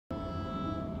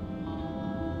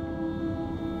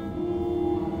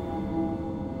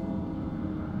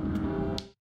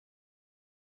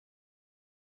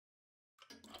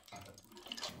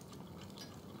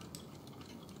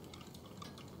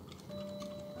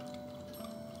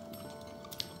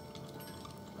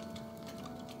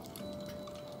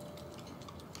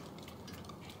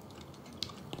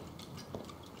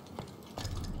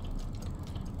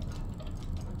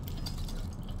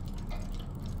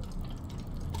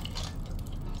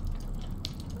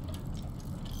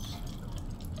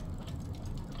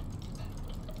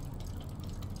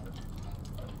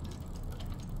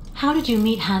How did you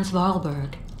meet Hans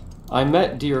Wahlberg? I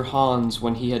met dear Hans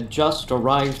when he had just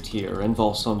arrived here in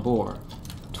Valsembor,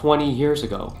 20 years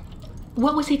ago.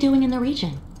 What was he doing in the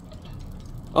region?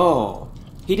 Oh,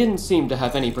 he didn't seem to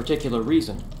have any particular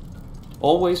reason.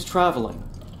 Always traveling.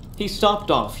 He stopped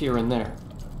off here and there,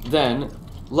 then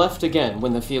left again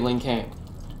when the feeling came.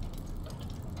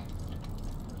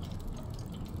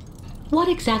 What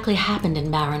exactly happened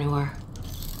in Baranour?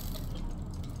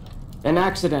 An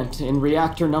accident in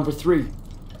reactor number 3.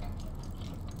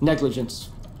 Negligence.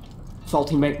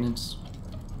 Faulty maintenance.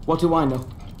 What do I know?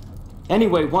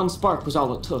 Anyway, one spark was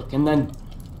all it took, and then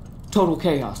total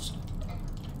chaos.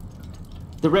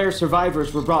 The rare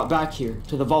survivors were brought back here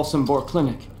to the Valsembor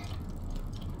clinic.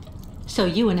 So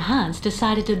you and Hans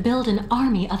decided to build an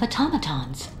army of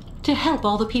automatons to help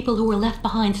all the people who were left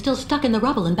behind still stuck in the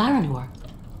rubble in Baranour.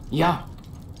 Yeah.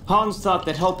 Hans thought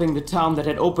that helping the town that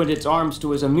had opened its arms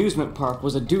to his amusement park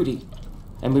was a duty,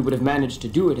 and we would have managed to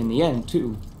do it in the end,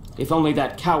 too. If only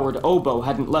that coward Obo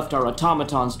hadn't left our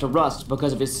automatons to rust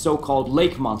because of his so-called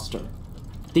lake monster.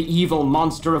 The evil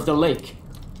monster of the lake.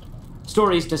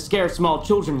 Stories to scare small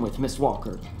children with, Miss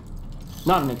Walker.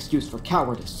 Not an excuse for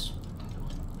cowardice.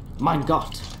 Mein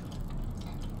Gott.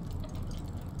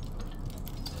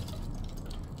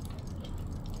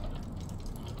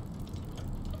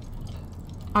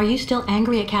 Are you still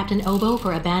angry at Captain Obo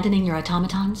for abandoning your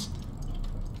automatons?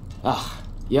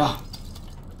 Yeah.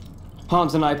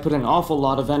 Hans and I put an awful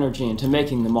lot of energy into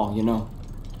making them all, you know.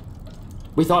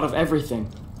 We thought of everything.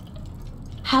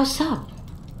 How so?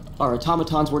 Our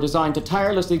automatons were designed to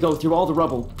tirelessly go through all the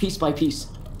rubble, piece by piece,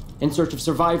 in search of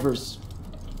survivors.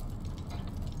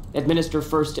 Administer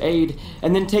first aid,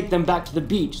 and then take them back to the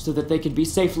beach so that they could be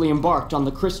safely embarked on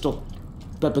the Krystal.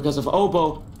 But because of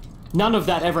Obo, none of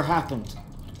that ever happened.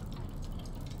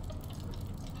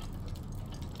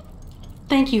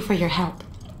 Thank you for your help.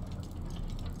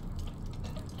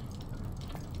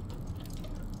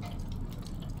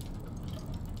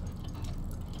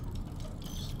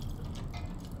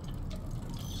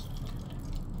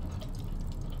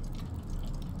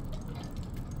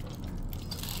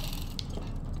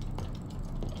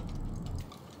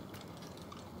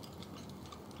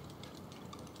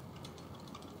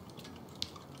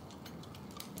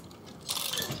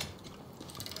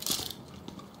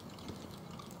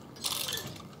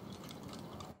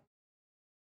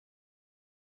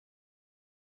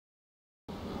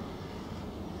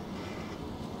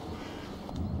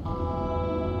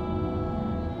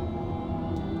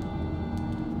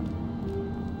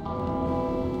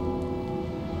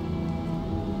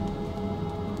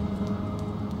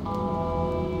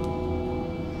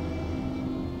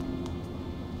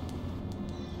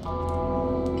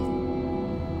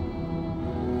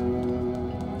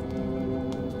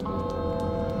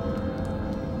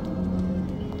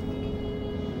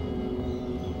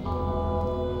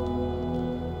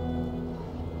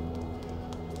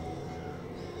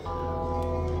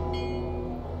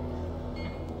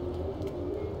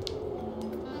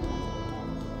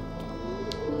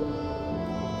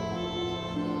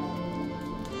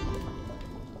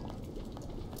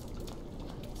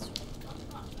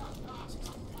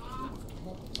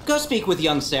 Go speak with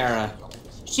young Sarah.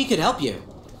 She could help you.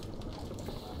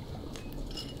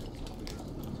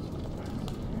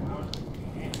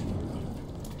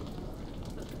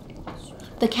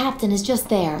 The captain is just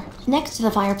there, next to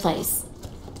the fireplace.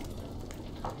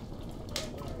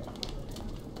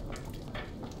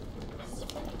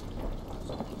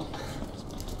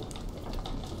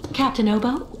 Captain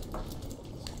Obo?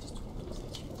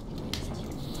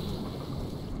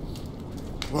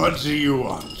 What do you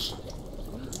want?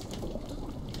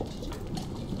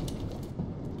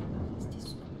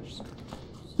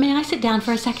 May I sit down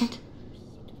for a second?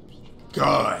 Go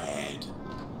ahead.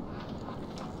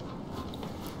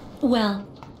 Well,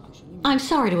 I'm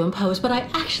sorry to impose, but I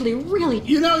actually really...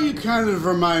 You know, you kind of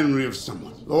remind me of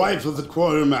someone. The wife of the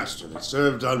quartermaster that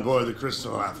served on board the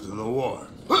Krystal after the war.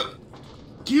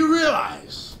 Do you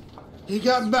realize he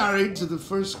got married to the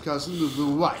first cousin of the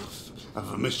wife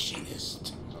of a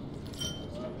machinist?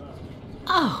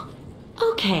 Oh,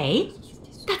 okay.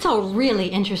 That's all really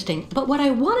interesting, but what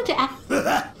I wanted to ask...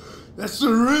 That's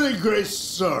a really great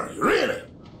story, really.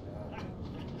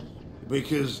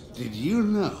 Because, did you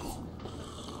know?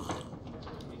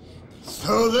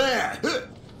 So there.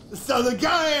 So the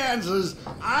guy answers,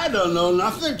 I don't know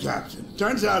nothing, Captain.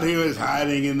 Turns out he was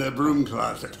hiding in the broom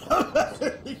closet.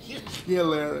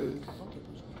 Hilarious.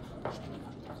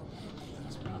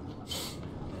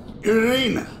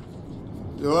 Irina,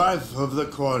 the wife of the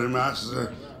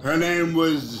quartermaster, her name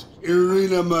was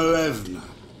Irina Malevna.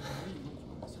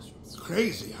 It's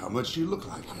crazy how much you look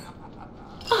like her.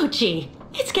 Oh, gee.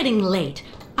 It's getting late.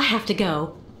 I have to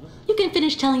go. You can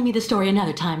finish telling me the story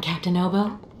another time, Captain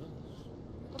Obo.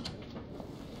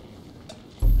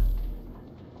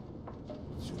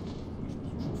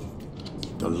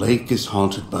 The lake is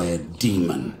haunted by a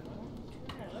demon.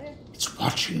 It's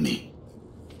watching me.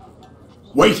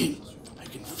 Waiting. I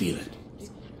can feel it.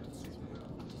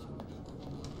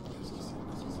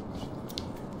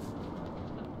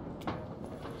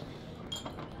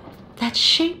 That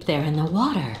shape there in the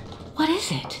water. What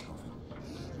is it?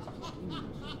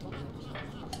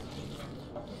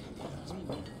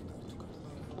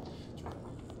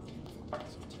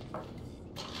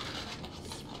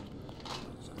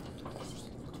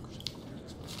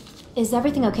 Is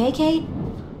everything okay, Kate?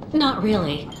 Not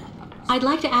really. I'd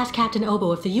like to ask Captain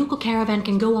Obo if the Youkol caravan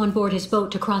can go on board his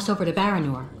boat to cross over to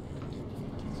Baranour.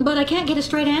 But I can't get a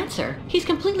straight answer. He's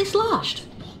completely sloshed.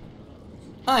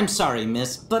 I'm sorry,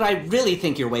 miss, but I really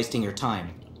think you're wasting your time.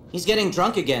 He's getting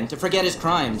drunk again to forget his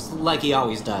crimes, like he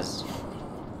always does.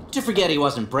 To forget he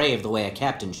wasn't brave the way a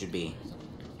captain should be.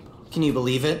 Can you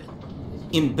believe it?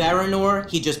 In Baranour,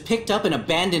 he just picked up and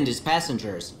abandoned his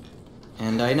passengers.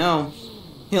 And I know,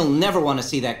 he'll never want to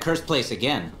see that cursed place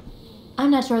again.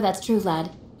 I'm not sure that's true, lad.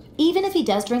 Even if he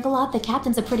does drink a lot, the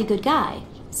captain's a pretty good guy.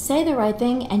 Say the right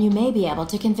thing and you may be able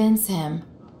to convince him.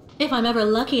 If I'm ever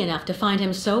lucky enough to find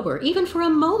him sober, even for a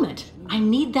moment, I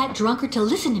need that drunkard to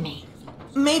listen to me.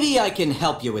 Maybe I can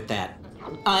help you with that.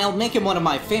 I'll make him one of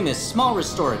my famous small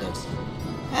restoratives.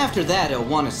 After that, he'll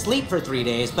want to sleep for 3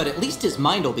 days, but at least his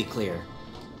mind will be clear.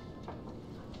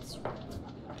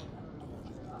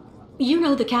 You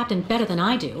know the captain better than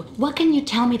I do. What can you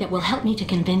tell me that will help me to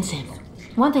convince him?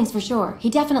 One thing's for sure,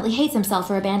 he definitely hates himself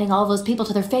for abandoning all those people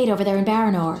to their fate over there in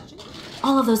Baranour.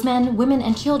 All of those men, women,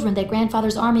 and children that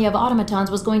Grandfather's army of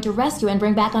automatons was going to rescue and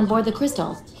bring back on board the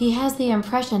Krystal. He has the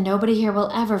impression nobody here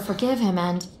will ever forgive him,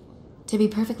 and to be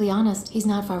perfectly honest, he's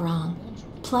not far wrong.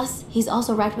 Plus, he's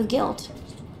also racked with guilt.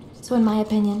 So in my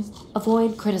opinion,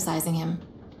 avoid criticizing him.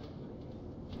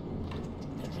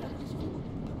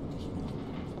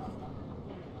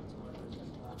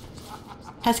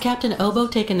 Has Captain Obo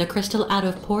taken the Krystal out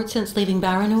of port since leaving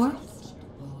Baranour?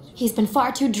 He's been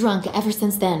far too drunk ever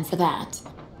since then for that.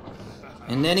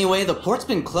 And anyway, the port's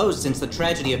been closed since the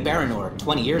tragedy of Baranour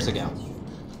 20 years ago.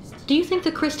 Do you think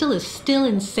the Krystal is still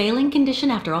in sailing condition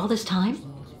after all this time?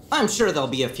 I'm sure there'll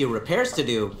be a few repairs to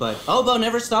do, but Obo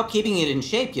never stopped keeping it in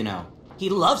shape, you know. He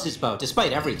loves his boat,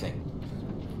 despite everything.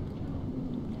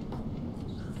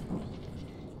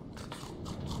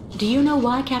 Do you know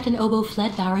why Captain Obo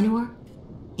fled Baranour?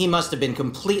 He must have been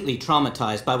completely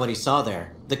traumatized by what he saw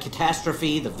there. The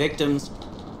catastrophe, the victims,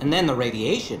 and then the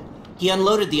radiation. He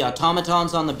unloaded the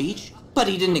automatons on the beach, but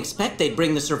he didn't expect they'd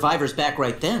bring the survivors back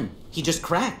right then. He just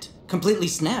cracked, completely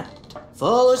snapped.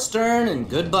 Full astern and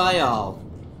goodbye all.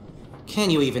 Can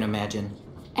you even imagine?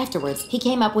 Afterwards, he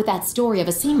came up with that story of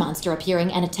a sea monster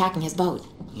appearing and attacking his boat.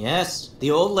 Yes,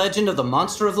 the old legend of the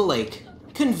monster of the lake.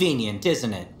 Convenient,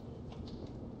 isn't it?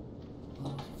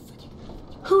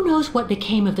 Who knows what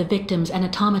became of the victims and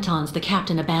automatons the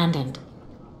captain abandoned?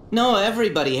 No,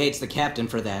 everybody hates the captain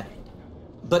for that.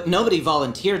 But nobody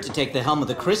volunteered to take the helm of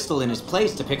the Krystal in his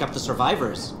place to pick up the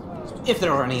survivors. If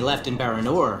there are any left in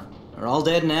Baranour. They're all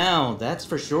dead now, that's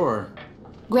for sure.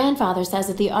 Grandfather says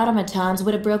that the automatons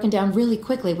would have broken down really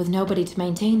quickly with nobody to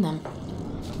maintain them.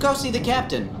 Go see the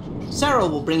captain. Sarah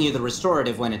will bring you the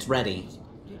restorative when it's ready.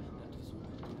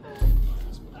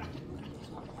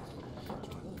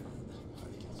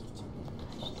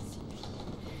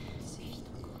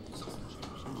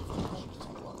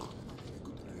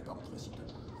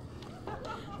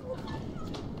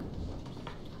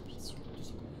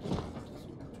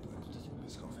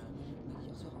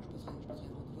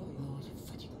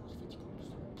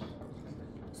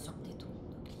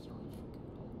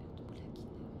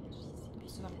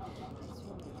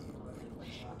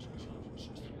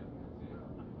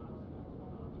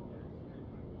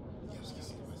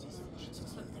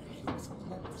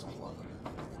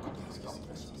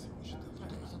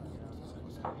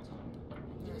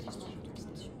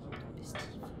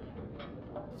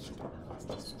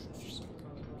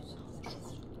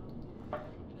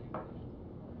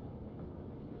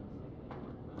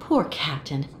 Poor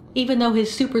captain. Even though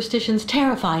his superstitions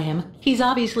terrify him, he's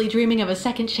obviously dreaming of a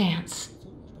second chance.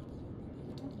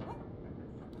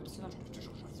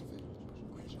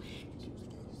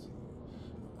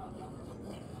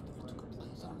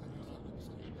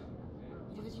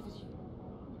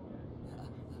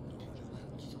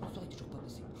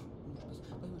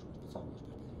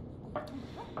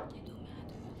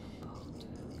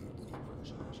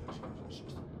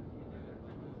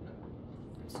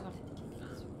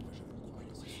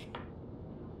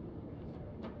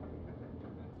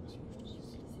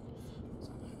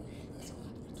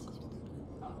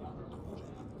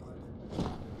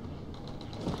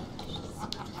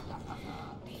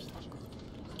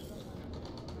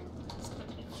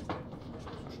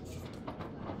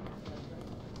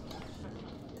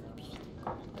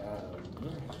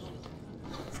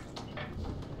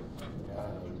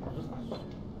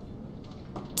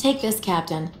 Take this,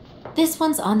 Captain. This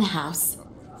one's on the house.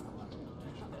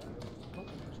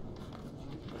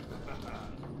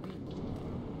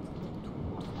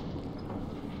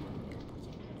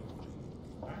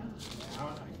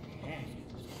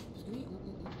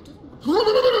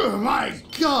 My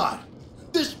God!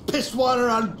 This piss water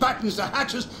unbattens the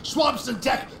hatches, swamps the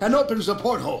deck, and opens the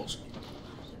portholes.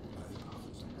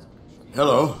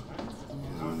 Hello,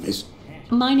 Miss.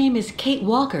 My name is Kate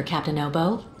Walker, Captain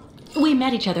Obo. We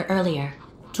met each other earlier.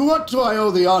 To what do I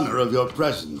owe the honor of your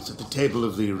presence at the table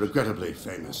of the regrettably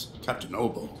famous Captain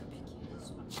Obo?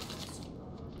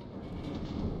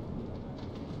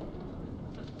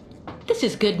 This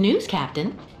is good news,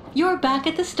 Captain. You're back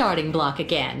at the starting block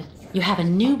again. You have a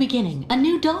new beginning, a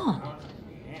new dawn.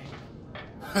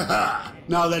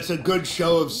 Now that's a good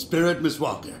show of spirit, Miss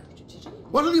Walker.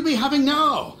 What'll you be having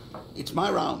now? It's my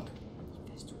round.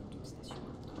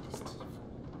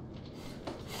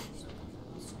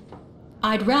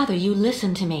 I'd rather you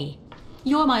listen to me.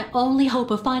 You're my only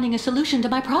hope of finding a solution to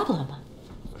my problem.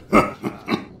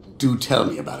 Do tell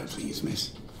me about it, please,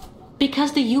 miss.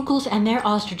 Because the Youkols and their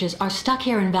ostriches are stuck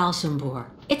here in Valsembor,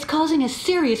 it's causing a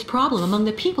serious problem among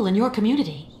the people in your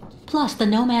community. Plus, the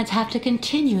nomads have to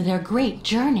continue their great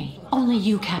journey. Only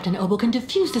you, Captain Obo, can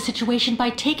defuse the situation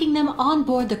by taking them on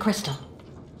board the Krystal.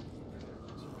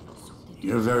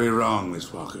 You're very wrong,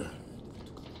 Miss Walker.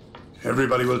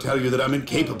 Everybody will tell you that I'm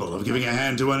incapable of giving a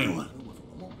hand to anyone.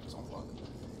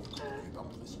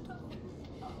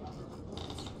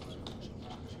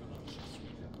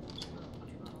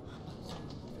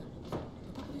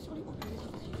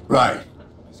 Right.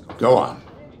 Go on.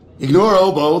 Ignore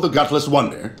Obo, the gutless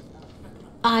wonder.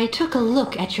 I took a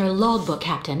look at your logbook,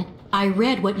 Captain. I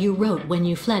read what you wrote when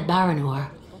you fled Baranour.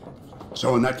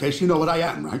 So in that case, you know what I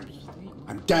am, right?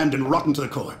 I'm damned and rotten to the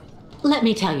core. Let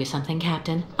me tell you something,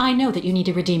 Captain. I know that you need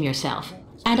to redeem yourself,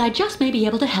 and I just may be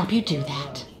able to help you do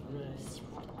that.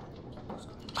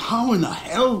 How in the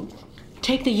hell?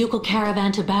 Take the Youkol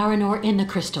caravan to Baranour in the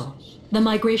Krystal. The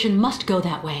migration must go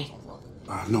that way.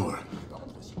 Baranour?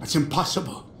 That's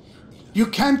impossible. You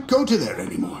can't go to there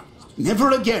anymore. Never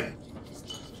again.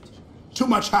 Too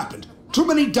much happened. Too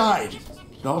many died.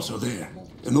 And also there,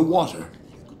 in the water,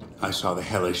 I saw the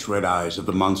hellish red eyes of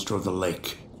the monster of the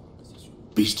lake.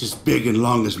 Beast as big and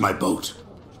long as my boat.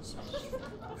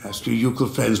 Ask your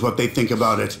Youkol friends what they think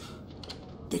about it.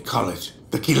 They call it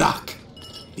the Kilak,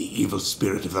 the evil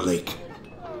spirit of the lake.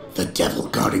 The devil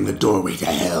guarding the doorway to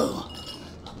hell.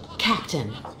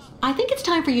 Captain, I think it's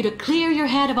time for you to clear your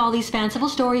head of all these fanciful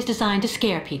stories designed to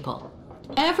scare people.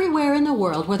 Everywhere in the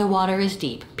world where the water is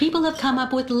deep, people have come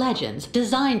up with legends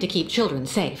designed to keep children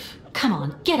safe. Come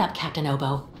on, get up, Captain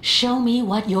Obo. Show me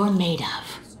what you're made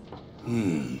of.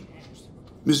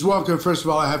 Miss Walker, first of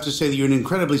all, I have to say that you're an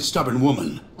incredibly stubborn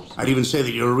woman. I'd even say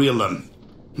that you're a real,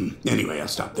 Anyway, I'll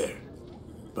stop there.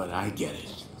 But I get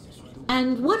it.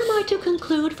 And what am I to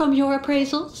conclude from your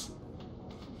appraisals?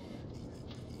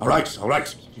 All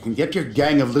right. You can get your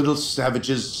gang of little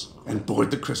savages and board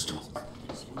the Krystal.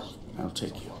 I'll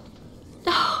take you.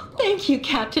 Oh, thank you,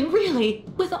 Captain, really,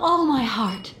 with all my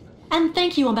heart. And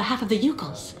thank you on behalf of the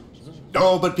Youkols.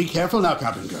 Oh, but be careful now,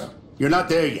 Captain Girl. You're not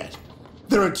there yet.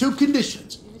 There are 2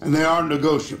 conditions, and they aren't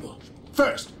negotiable.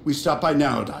 First, we stop by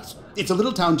Narodas. It's a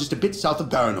little town just a bit south of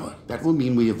Baranour. That will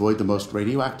mean we avoid the most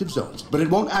radioactive zones, but it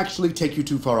won't actually take you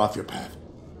too far off your path.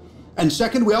 And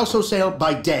second, we also sail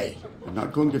by day. We're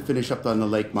not going to finish up on the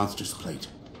lake monster's plate.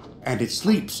 And it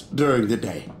sleeps during the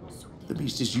day. The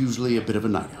beast is usually a bit of a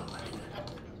night owl.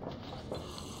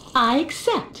 I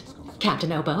accept,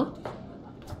 Captain Obo.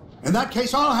 In that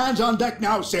case, all hands on deck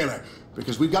now, sailor,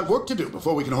 because we've got work to do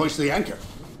before we can hoist the anchor.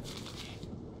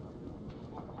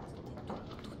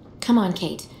 Come on,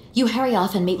 Kate. You hurry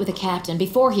off and meet with the captain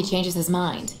before he changes his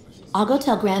mind. I'll go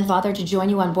tell Grandfather to join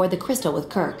you on board the Krystal with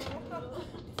Kirk.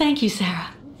 Thank you, Sarah.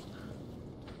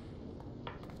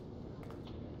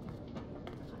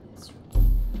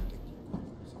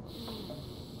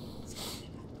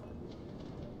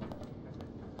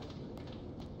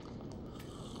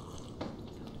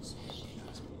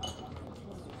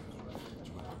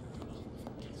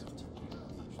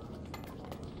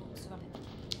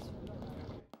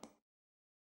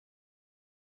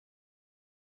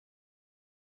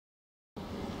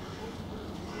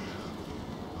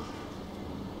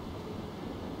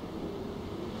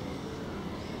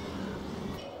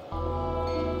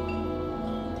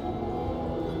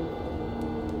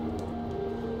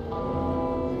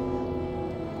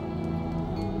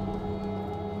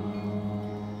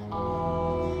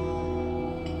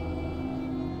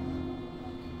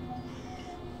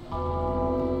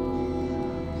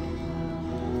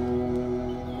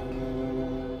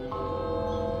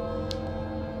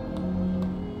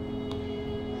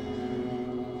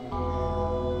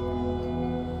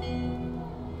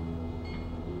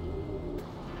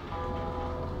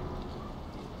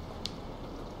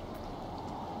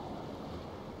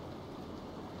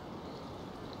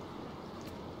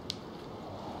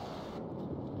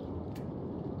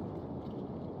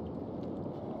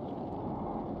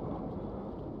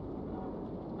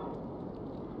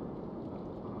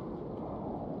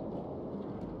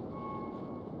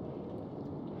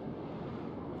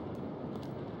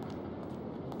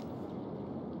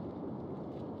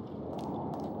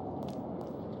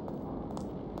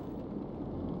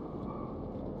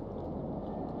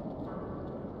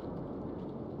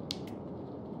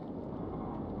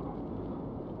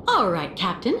 All right,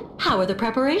 Captain. How are the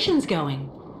preparations going?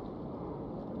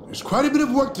 There's quite a bit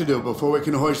of work to do before we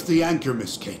can hoist the anchor,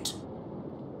 Miss Kate.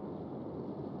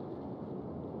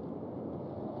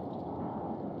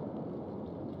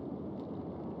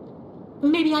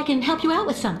 Maybe I can help you out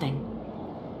with something.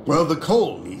 Well, the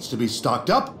coal needs to be stocked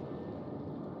up.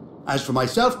 As for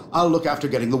myself, I'll look after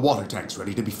getting the water tanks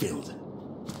ready to be filled.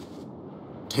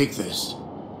 Take this.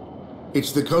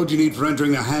 It's the code you need for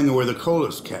entering the hangar where the coal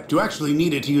is kept. You actually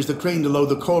need it to use the crane to load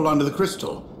the coal onto the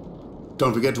Krystal.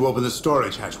 Don't forget to open the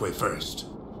storage hatchway first.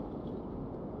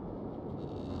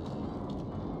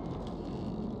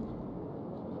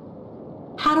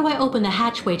 How do I open the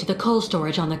hatchway to the coal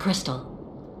storage on the Krystal?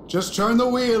 Just turn the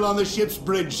wheel on the ship's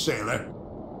bridge, sailor.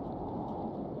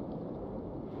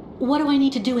 What do I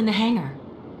need to do in the hangar?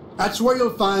 That's where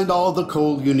you'll find all the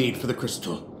coal you need for the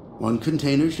Krystal. One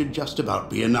container should just about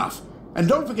be enough. And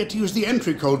don't forget to use the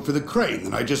entry code for the crane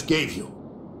that I just gave you.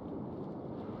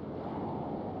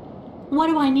 What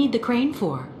do I need the crane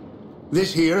for?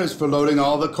 This here is for loading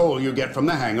all the coal you get from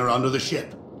the hangar onto the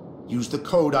ship. Use the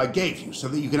code I gave you so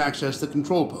that you can access the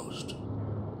control post.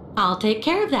 I'll take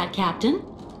care of that, Captain.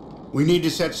 We need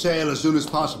to set sail as soon as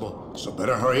possible, so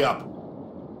better hurry up.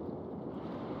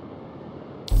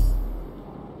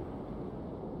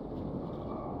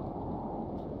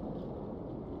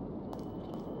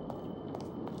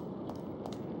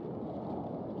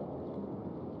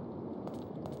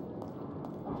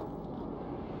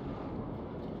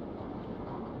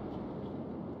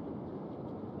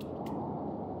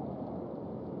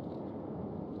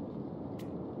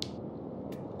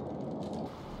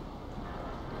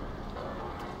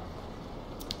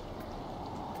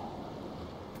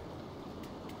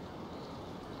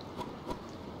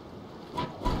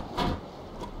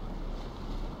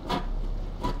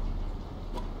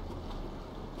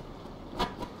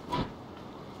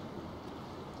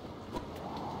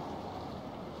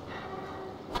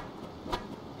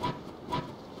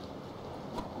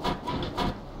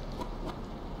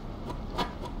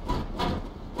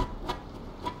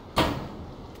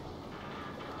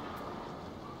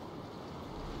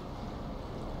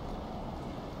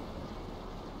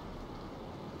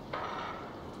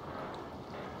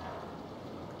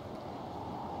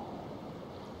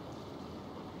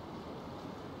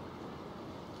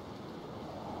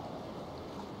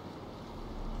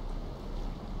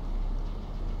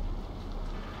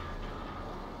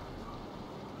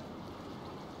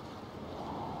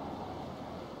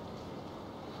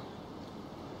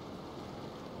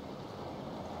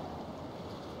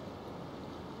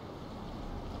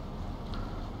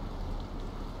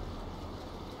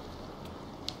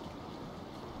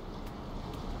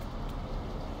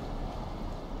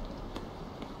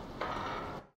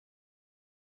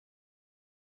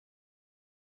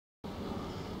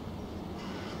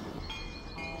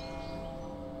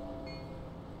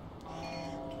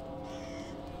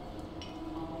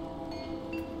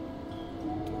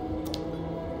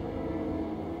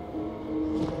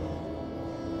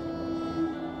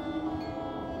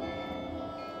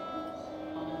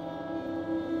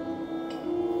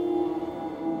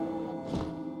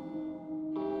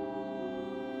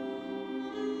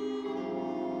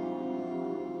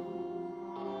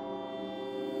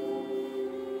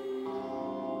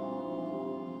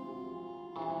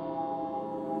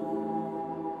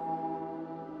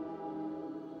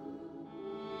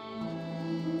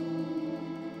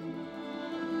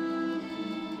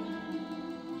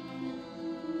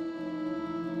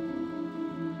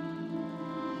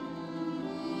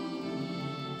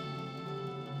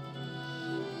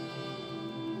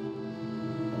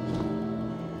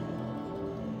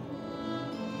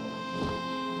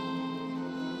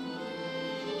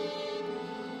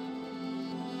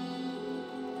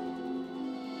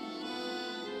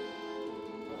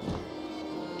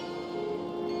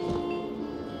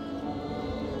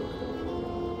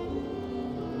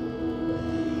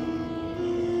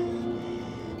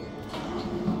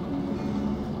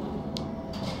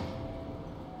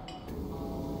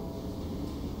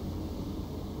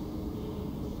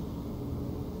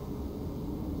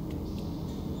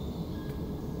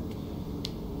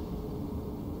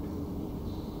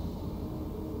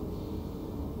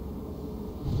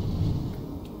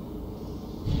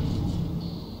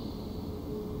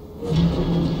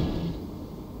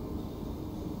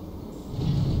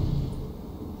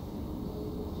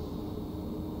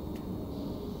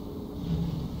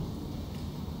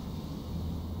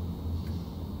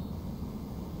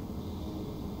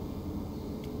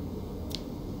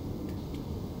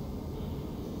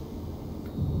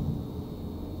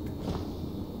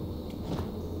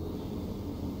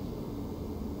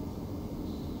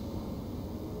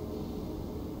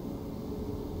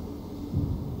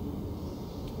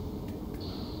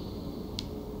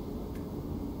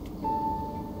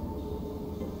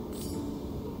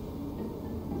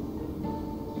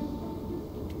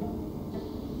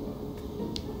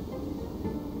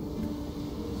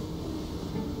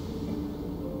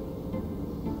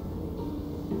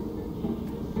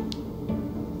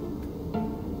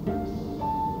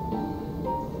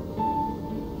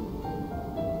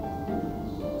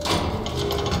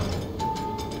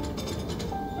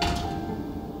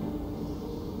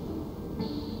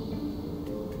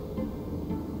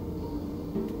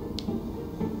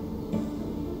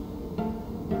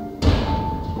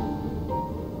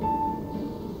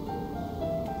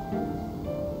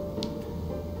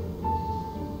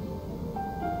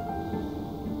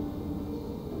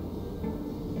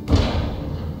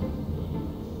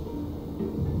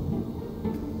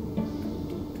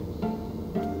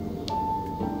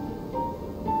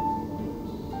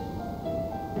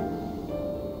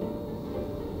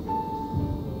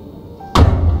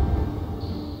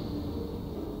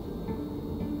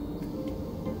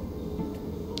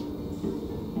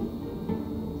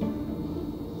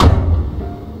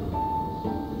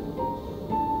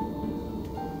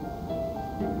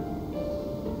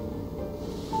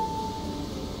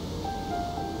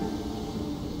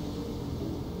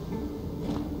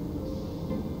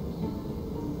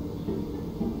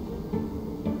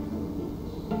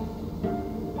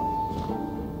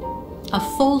 A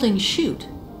folding chute,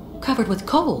 covered with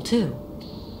coal, too.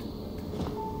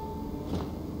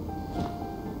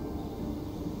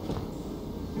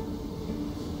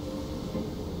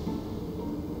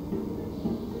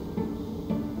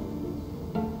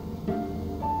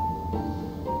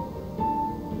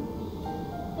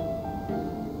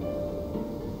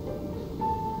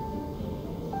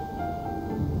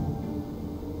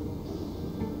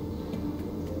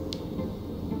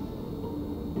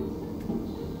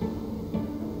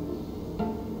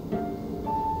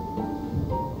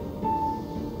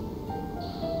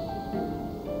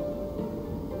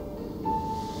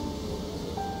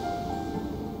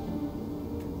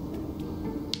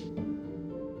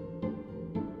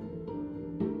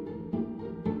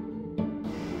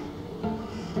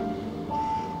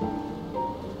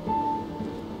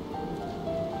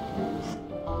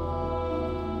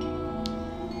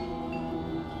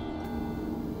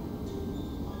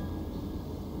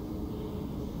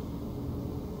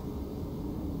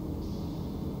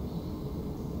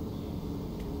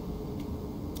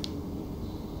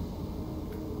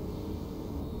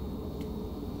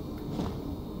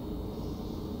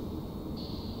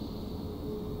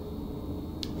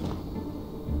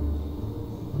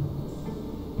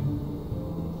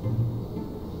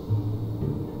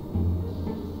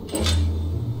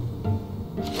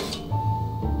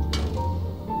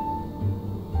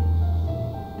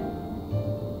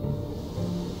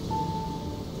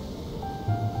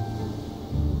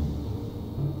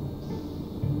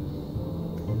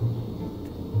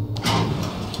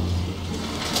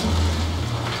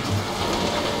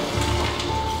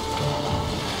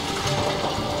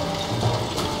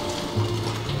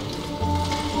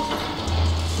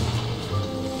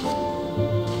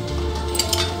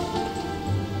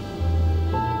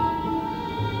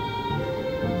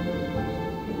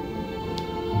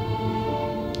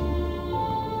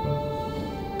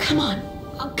 Come on.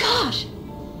 Oh, gosh!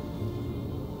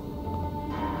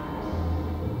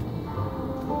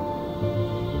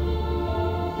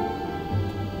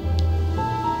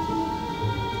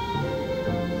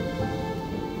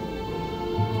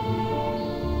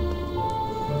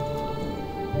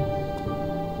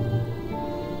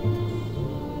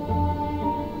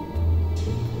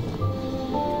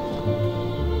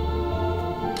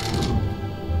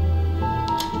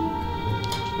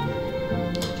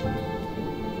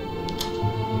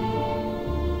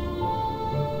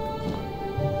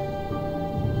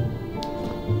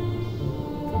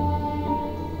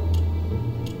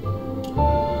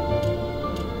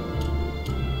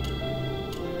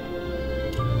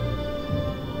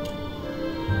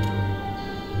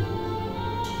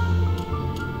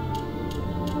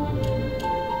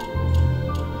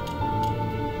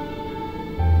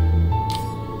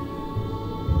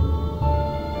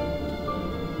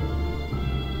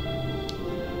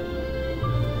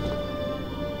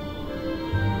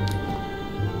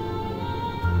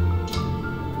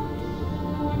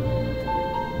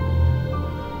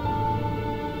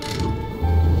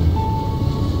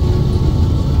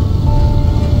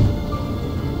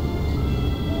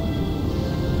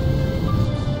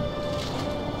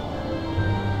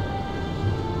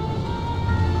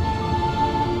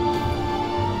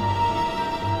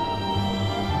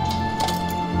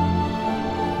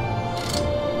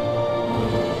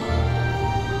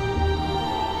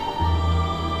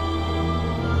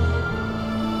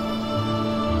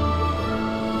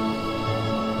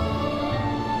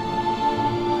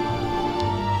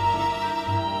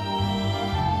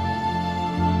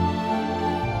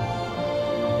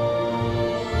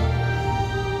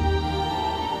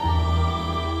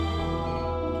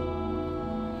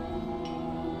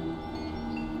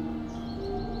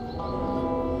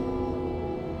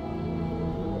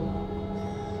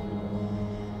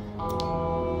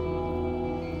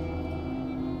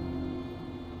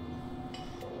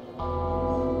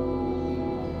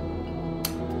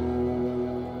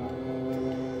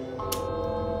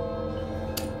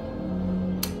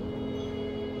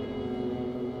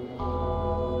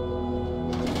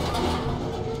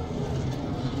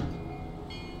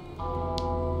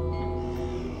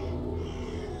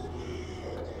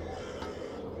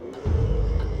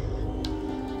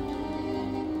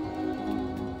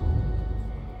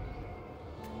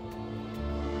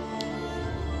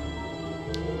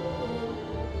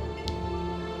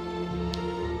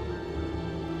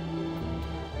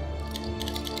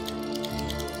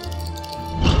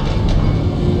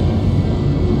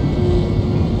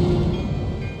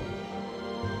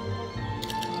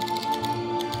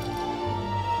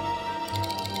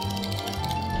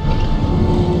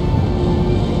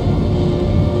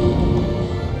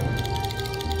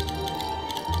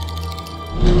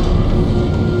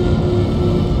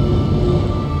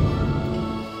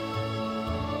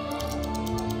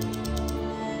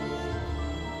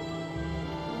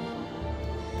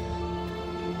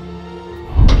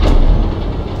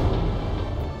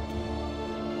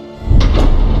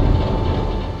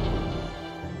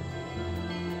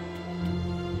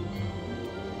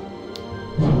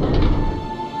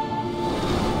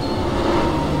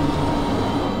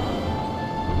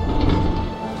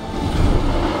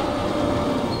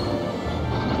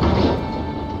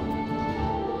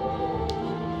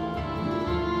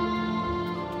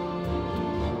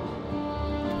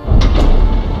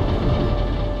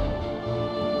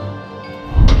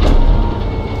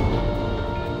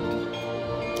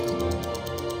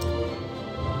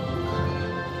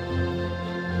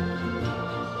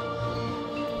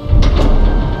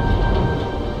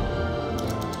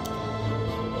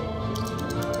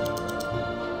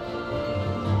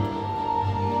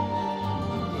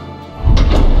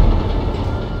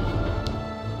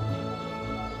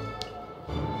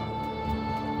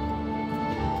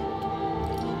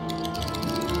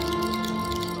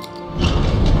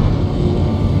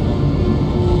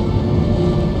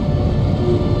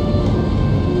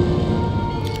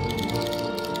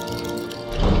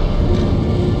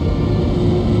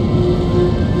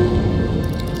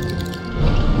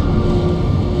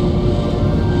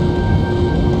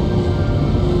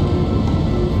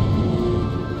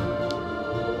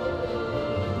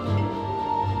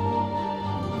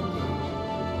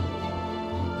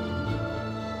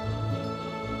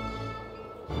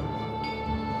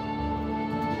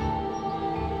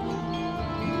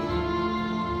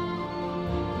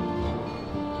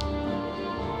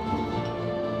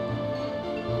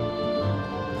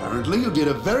 Apparently, you did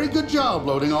a very good job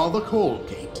loading all the coal,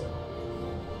 Kate.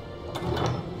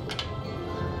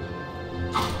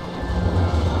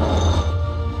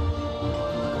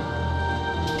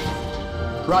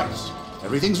 Right.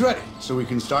 Everything's ready, so we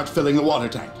can start filling the water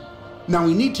tank. Now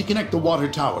we need to connect the water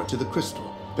tower to the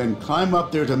crystal, then climb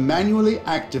up there to manually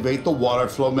activate the water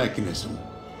flow mechanism.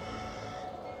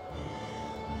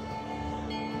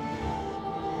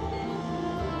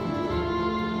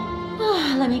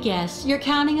 Let me guess, you're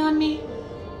counting on me?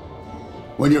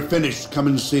 When you're finished, come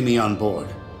and see me on board.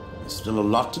 There's still a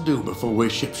lot to do before we're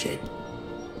shipshape.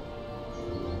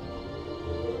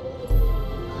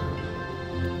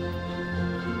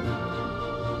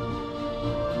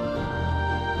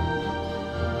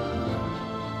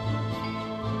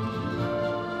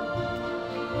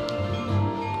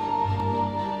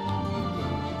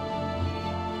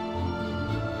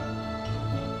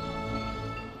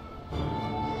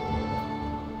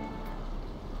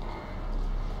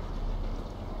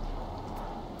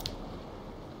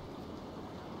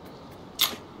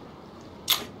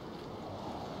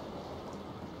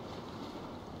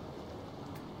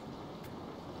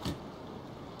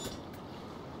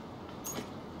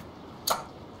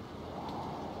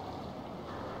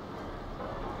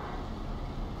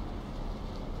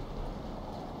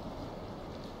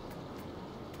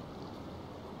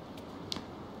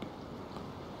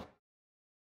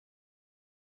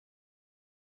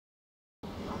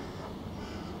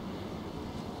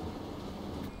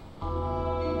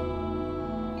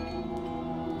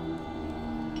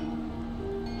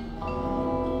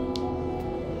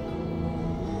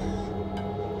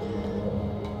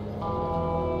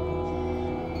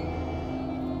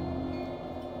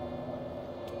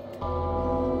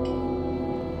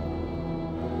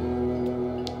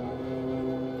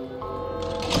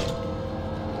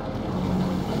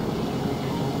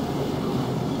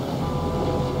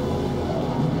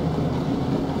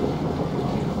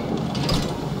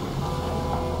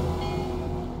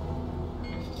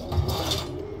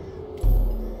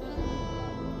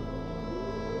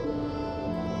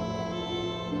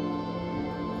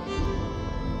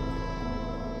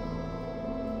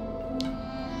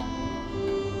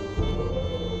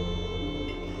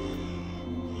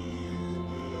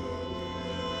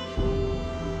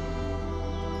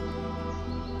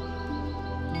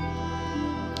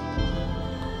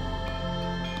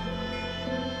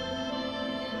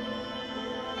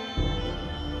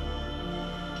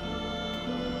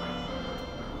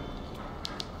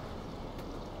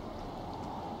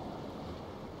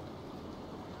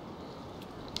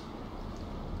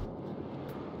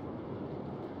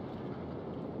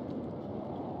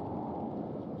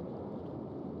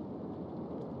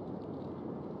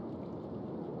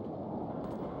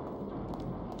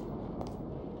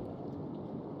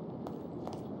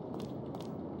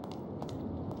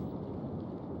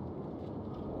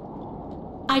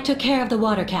 I took care of the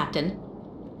water, Captain.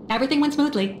 Everything went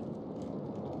smoothly.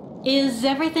 Is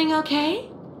everything okay?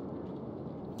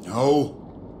 No.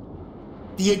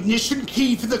 The ignition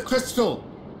key for the crystal.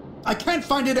 I can't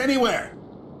find it anywhere.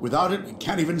 Without it, we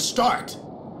can't even start.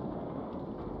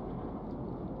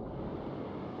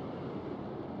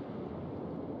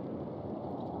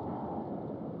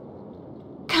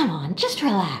 Come on, just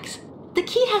relax. The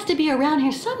key has to be around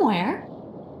here somewhere.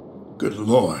 Good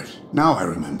Lord. Now I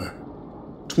remember.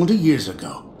 20 years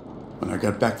ago, when I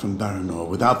got back from Baranour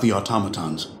without the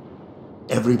automatons,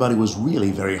 everybody was really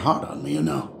very hard on me, you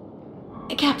know.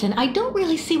 Captain, I don't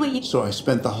really see what you... So I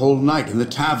spent the whole night in the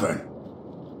tavern.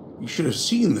 You should have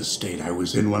seen the state I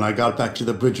was in when I got back to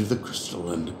the bridge of the crystal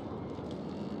and...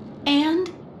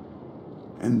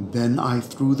 And then I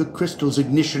threw the crystal's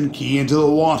ignition key into the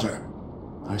water.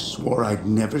 I swore I'd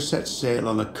never set sail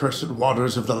on the cursed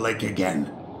waters of the lake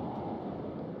again.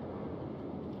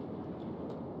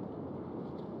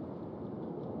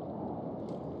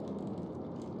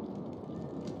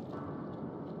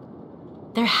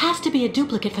 There has to be a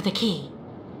duplicate for the key.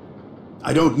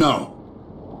 I don't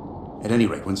know. At any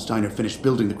rate, when Steiner finished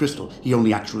building the crystal, he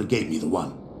only actually gave me the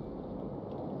one.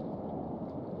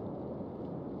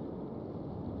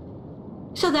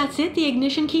 So that's it? The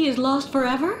ignition key is lost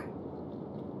forever?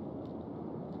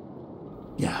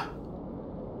 Yeah.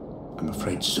 I'm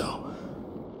afraid so.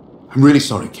 I'm really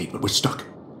sorry, Kate, but we're stuck.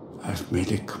 I've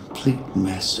made a complete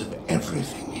mess of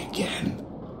everything again.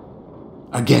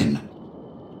 Again.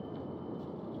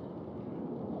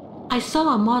 I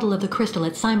saw a model of the crystal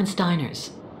at Simon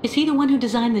Steiner's. Is he the one who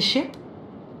designed the ship?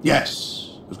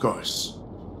 Yes, of course.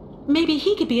 Maybe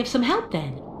he could be of some help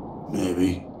then.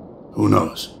 Maybe. Who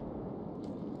knows?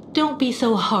 Don't be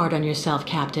so hard on yourself,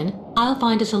 Captain. I'll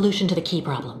find a solution to the key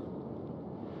problem.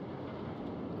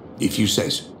 if you say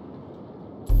so.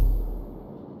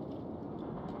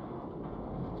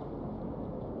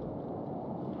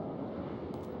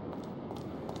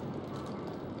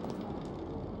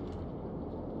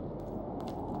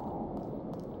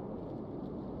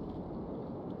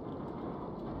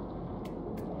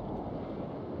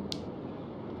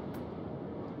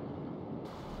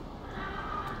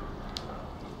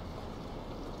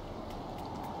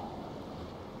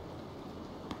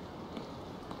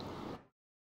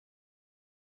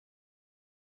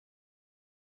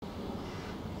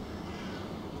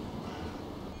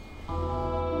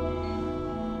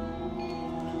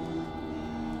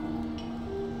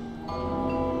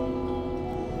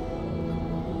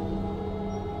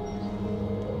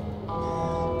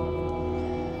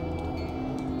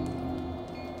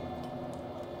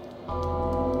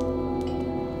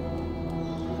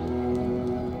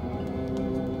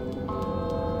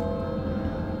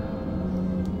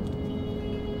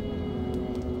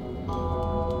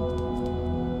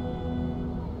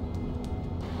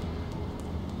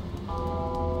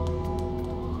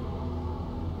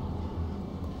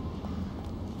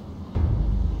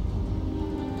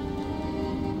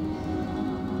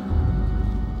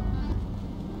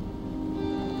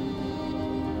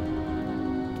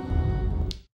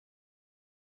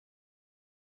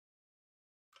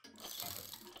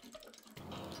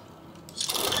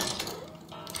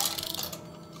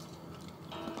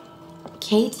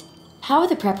 Kate, how are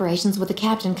the preparations with the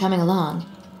captain coming along?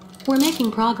 We're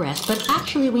making progress, but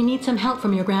actually we need some help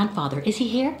from your grandfather. Is he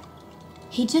here?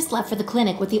 He just left for the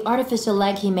clinic with the artificial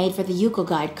leg he made for the Youkol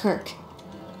guide, Kirk.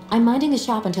 I'm minding the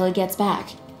shop until he gets back.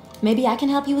 Maybe I can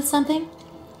help you with something?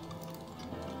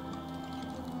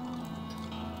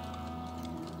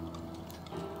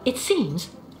 It seems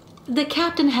the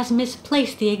captain has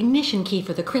misplaced the ignition key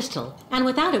for the crystal, and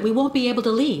without it we won't be able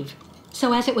to leave.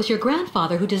 So as it was your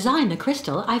grandfather who designed the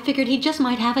crystal, I figured he just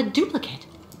might have a duplicate.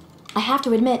 I have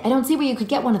to admit, I don't see where you could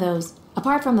get one of those.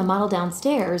 Apart from the model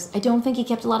downstairs, I don't think he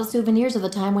kept a lot of souvenirs of the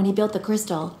time when he built the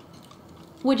crystal.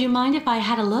 Would you mind if I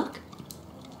had a look?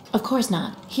 Of course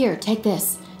not. Here, take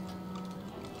this.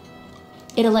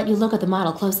 It'll let you look at the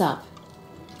model close up.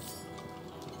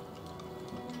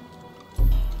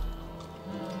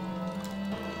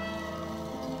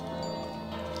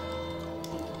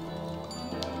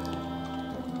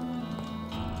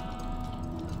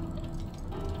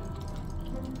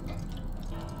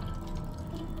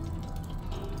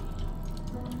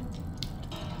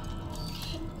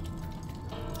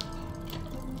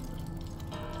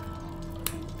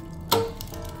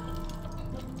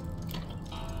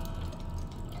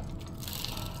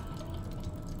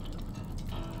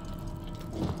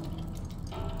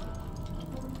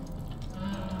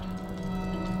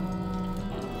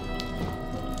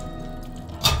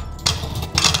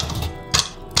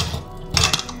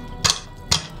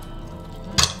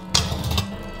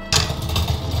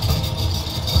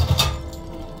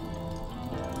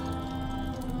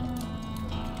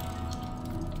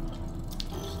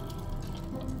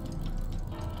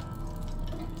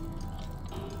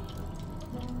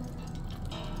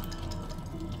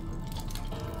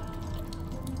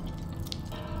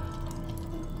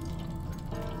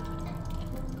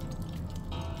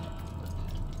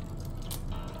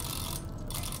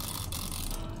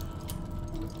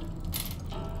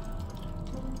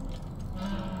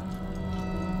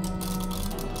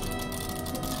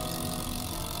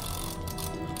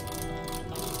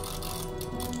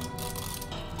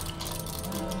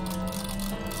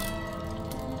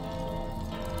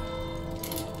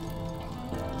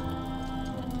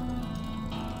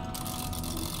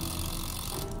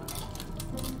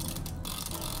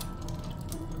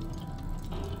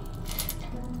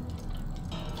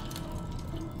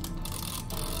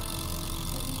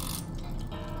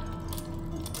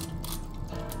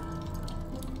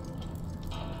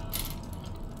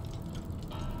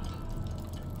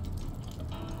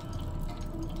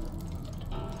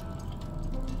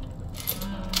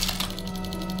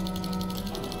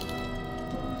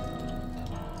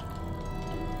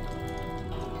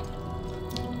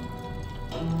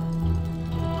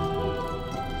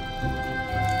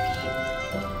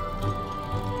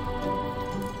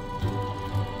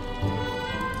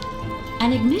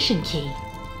 An ignition key.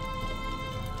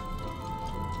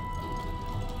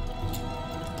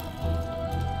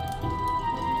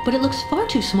 But it looks far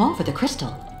too small for the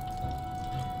crystal.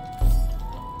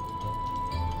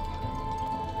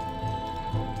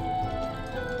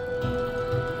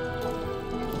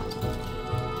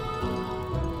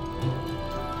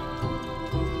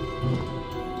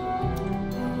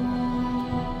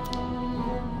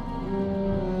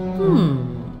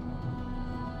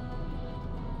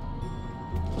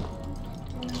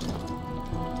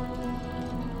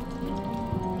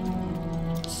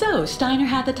 Steiner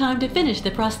had the time to finish the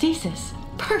prosthesis.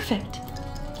 Perfect.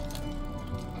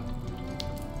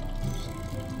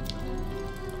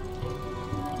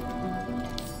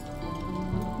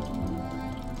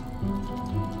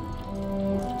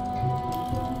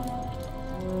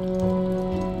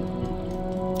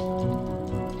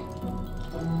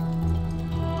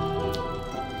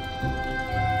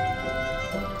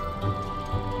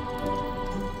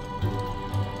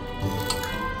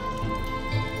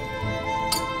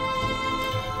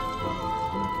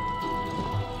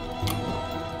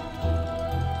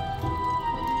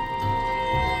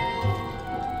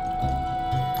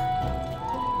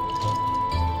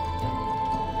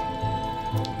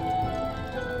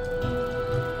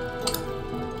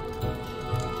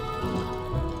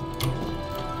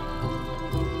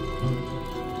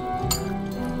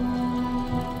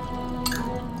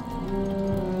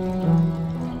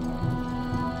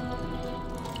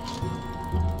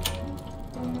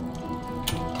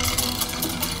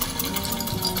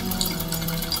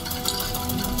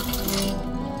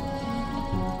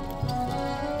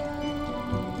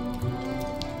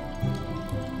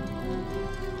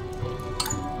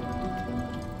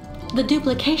 The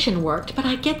duplication worked, but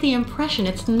I get the impression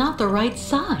it's not the right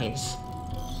size.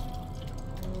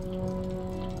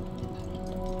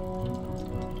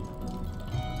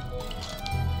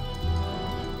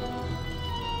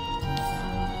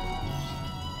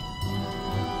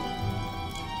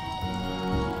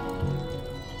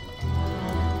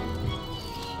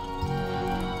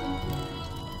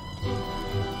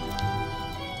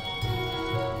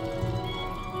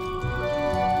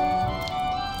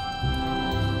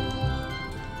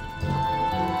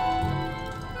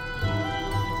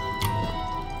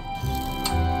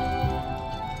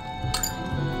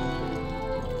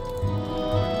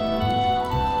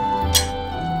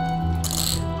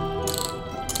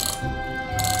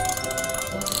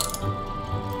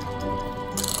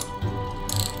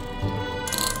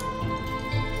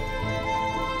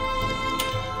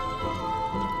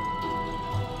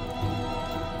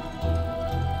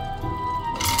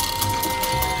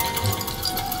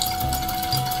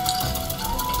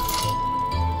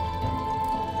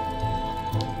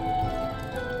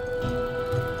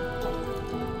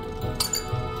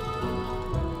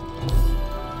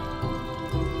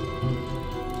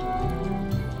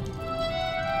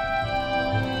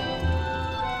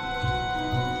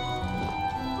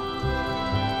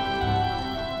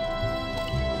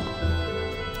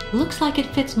 Looks like it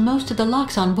fits most of the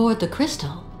locks on board the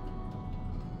Krystal.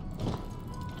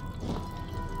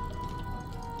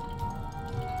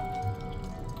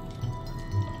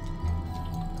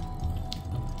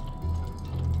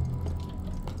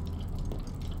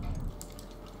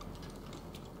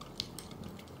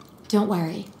 Don't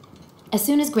worry. As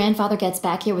soon as Grandfather gets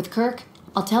back here with Kirk,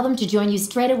 I'll tell them to join you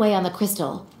straight away on the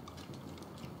Krystal.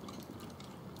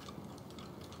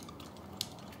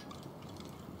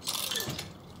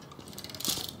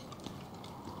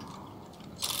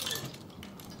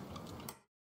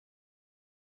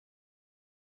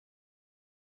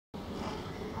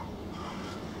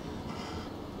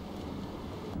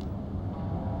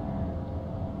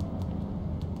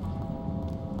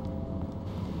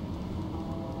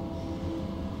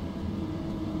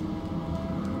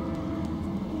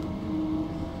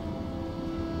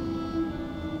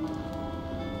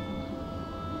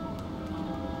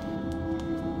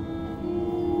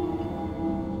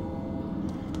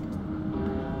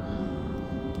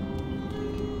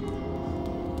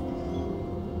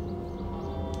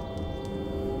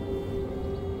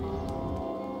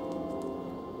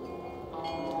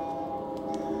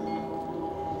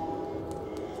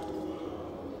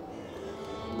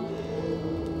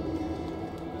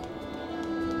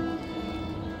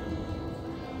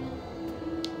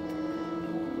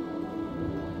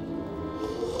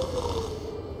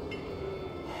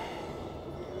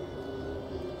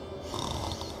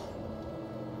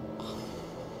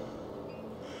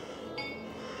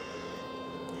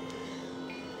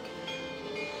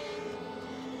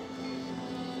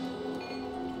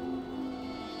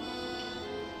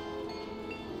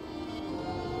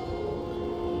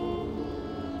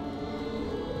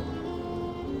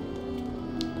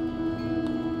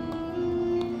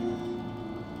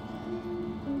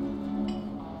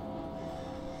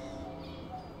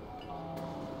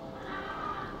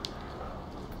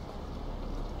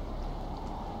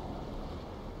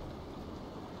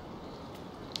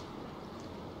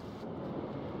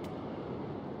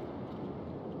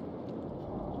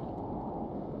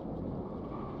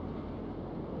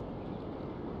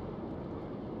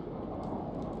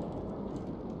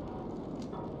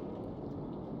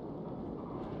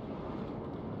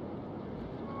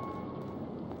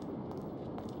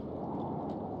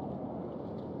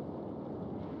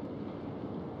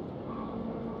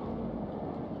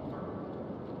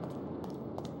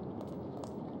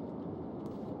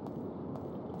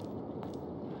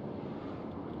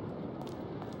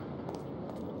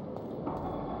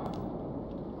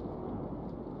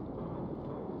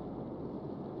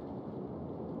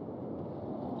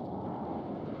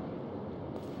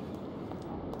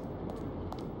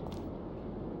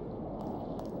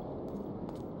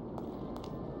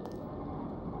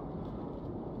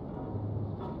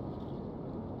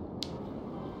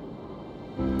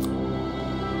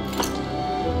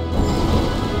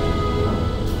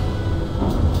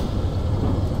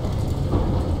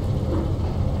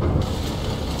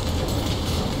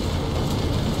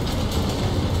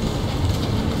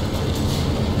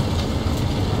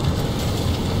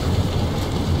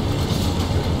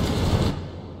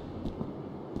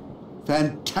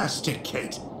 Fantastic,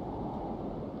 Kate.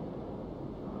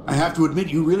 I have to admit,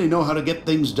 you really know how to get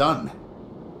things done.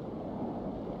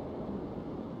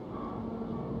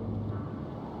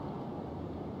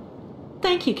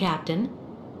 Thank you, Captain.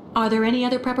 Are there any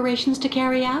other preparations to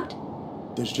carry out?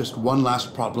 There's just one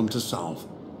last problem to solve.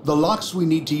 The locks we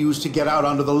need to use to get out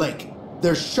onto the lake.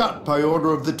 They're shut by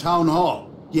order of the town hall.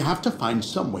 You have to find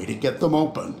some way to get them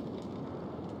open.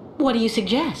 What do you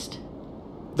suggest?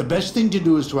 The best thing to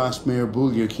do is to ask Mayor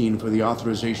Bulyakin for the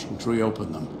authorization to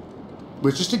reopen them.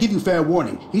 But just to give you fair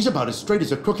warning, he's about as straight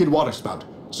as a crooked waterspout,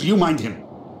 so you mind him.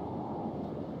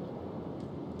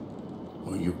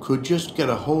 Or you could just get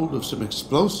a hold of some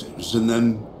explosives and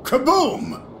then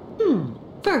kaboom!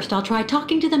 First, I'll try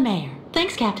talking to the mayor.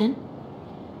 Thanks, Captain.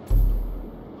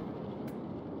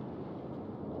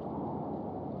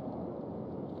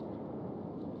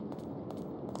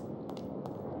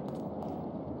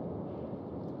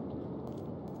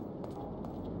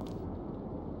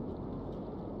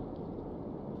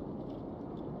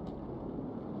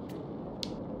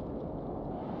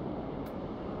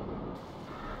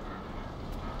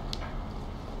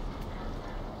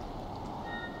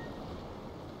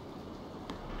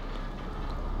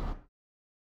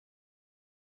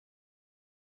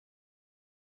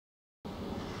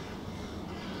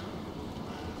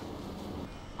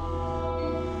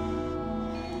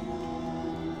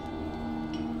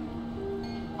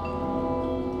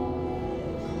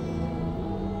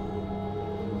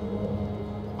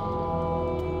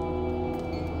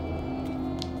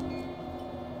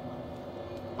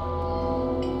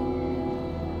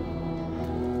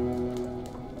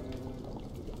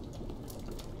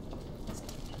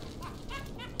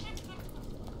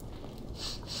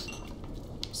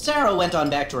 Sarah went on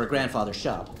back to her grandfather's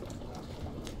shop.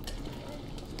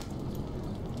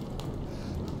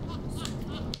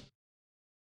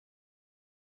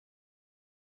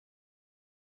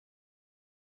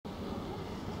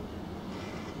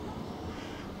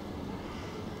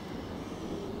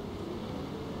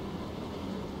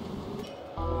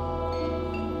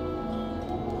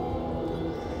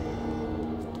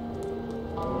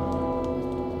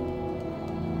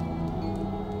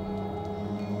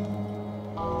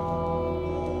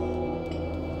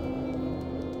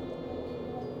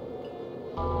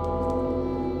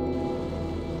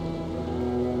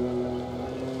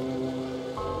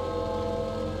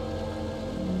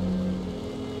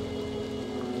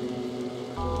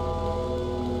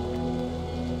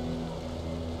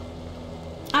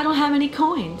 I don't have any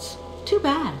coins. Too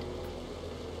bad.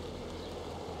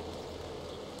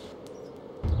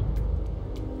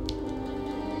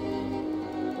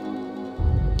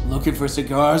 Looking for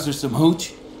cigars or some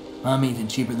hooch? I'm even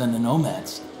cheaper than the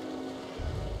nomads.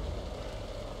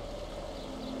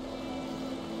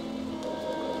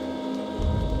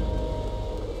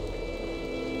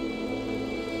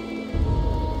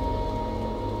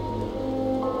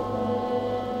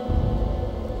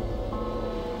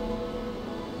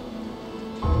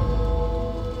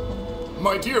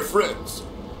 My dear friends,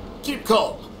 keep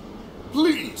calm.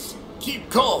 Please, keep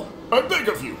calm. I beg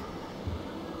of you.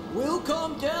 We'll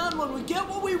calm down when we get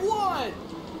what we want!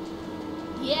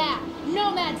 Yeah,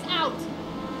 nomads out!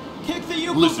 Kick the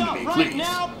Youkols Listen to out me, right please.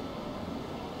 now!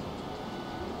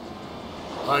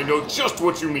 I know just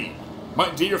what you mean, my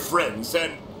dear friends,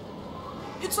 and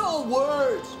It's all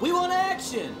words! We want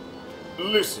action!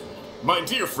 listen, my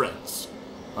dear friends.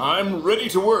 I'm ready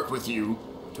to work with you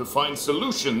to find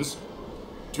solutions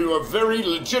to your very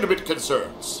legitimate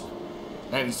concerns.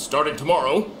 And starting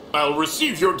tomorrow, I'll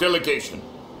receive your delegation.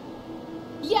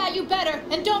 Yeah, you better,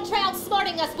 and don't try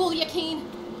outsmarting us, Bulyakin!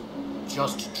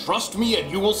 Just trust me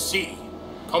and you will see.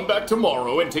 Come back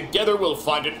tomorrow and together we'll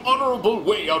find an honorable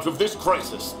way out of this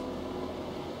crisis.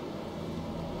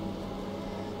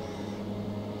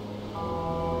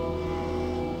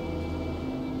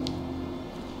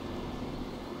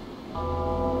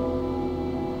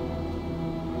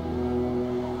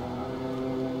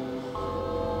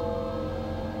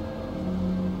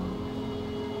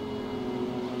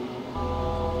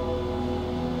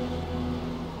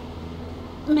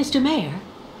 Mr. Mayor?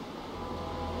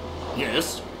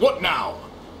 Yes? What now?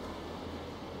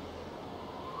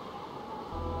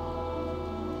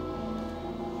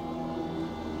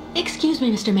 Excuse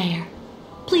me, Mr. Mayor.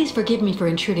 Please forgive me for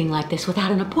intruding like this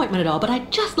without an appointment at all, but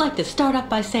I'd just like to start off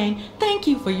by saying thank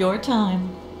you for your time.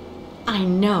 I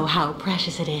know how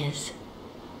precious it is.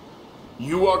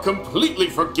 You are completely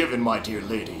forgiven, my dear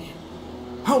lady.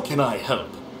 How can I help?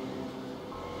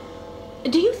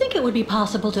 Do you think it would be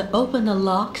possible to open the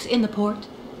locks in the port?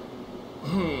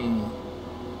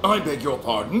 I beg your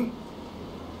pardon?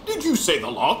 Did you say the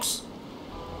locks?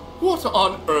 What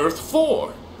on earth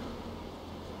for?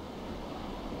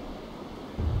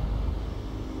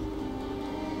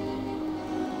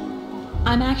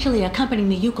 I'm actually accompanying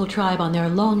the Youkol tribe on their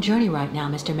long journey right now,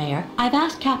 Mr. Mayor. I've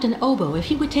asked Captain Obo if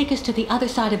he would take us to the other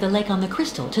side of the lake on the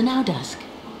Krystal to now dusk.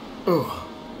 Oh,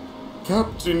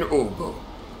 Captain Obo,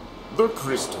 the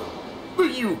Krystal, the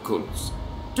Youkols.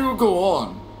 Do go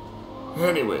on.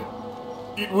 Anyway,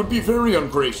 it would be very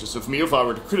ungracious of me if I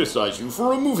were to criticize you for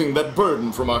removing that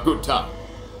burden from our good town.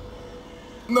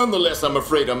 Nonetheless, I'm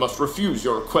afraid I must refuse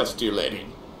your request, dear lady.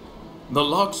 The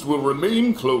locks will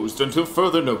remain closed until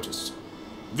further notice.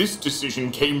 This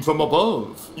decision came from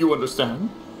above, you understand?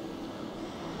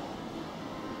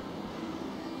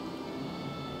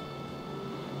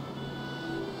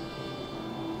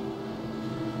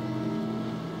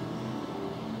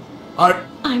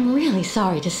 I'm really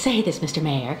sorry to say this, Mr.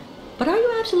 Mayor, but are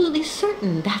you absolutely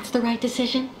certain that's the right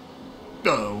decision?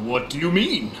 What do you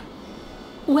mean?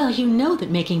 Well, you know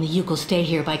that making the Youkols stay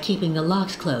here by keeping the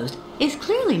locks closed is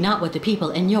clearly not what the people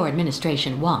in your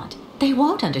administration want. They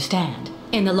won't understand.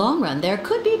 In the long run, there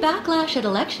could be backlash at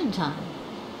election time.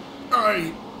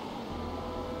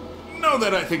 Now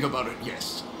that I think about it,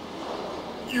 yes.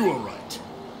 You are right.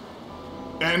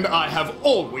 And I have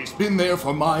always been there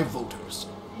for my voters.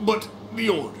 But the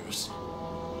orders.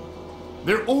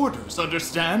 They're orders,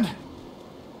 understand?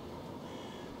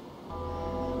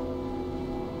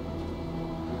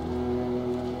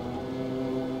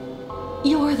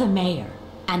 You're the mayor,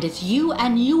 and it's you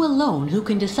and you alone who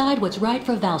can decide what's right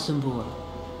for Valsembor.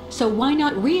 So why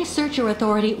not reassert your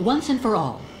authority once and for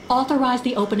all? Authorize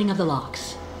the opening of the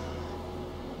locks.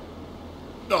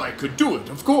 I could do it,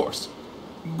 of course.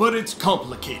 But it's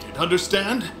complicated,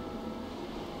 understand?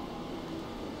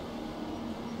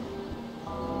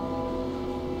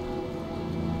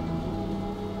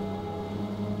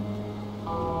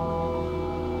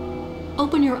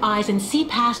 Open your eyes and see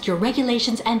past your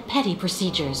regulations and petty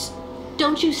procedures.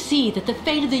 Don't you see that the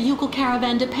fate of the Youkol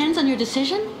caravan depends on your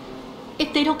decision?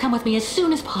 If they don't come with me as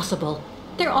soon as possible,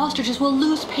 their ostriches will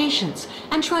lose patience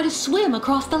and try to swim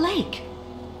across the lake.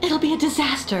 It'll be a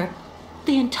disaster.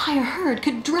 The entire herd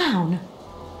could drown.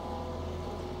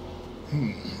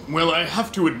 Well, I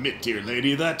have to admit, dear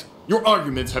lady, that your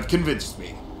arguments have convinced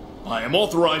me. I am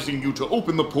authorizing you to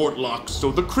open the port locks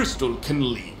so the Krystal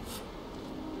can leave.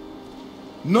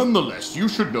 Nonetheless, you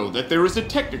should know that there is a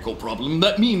technical problem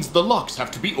that means the locks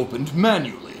have to be opened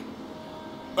manually.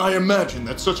 I imagine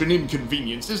that such an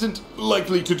inconvenience isn't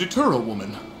likely to deter a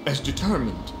woman as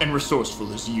determined and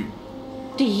resourceful as you.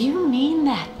 Do you mean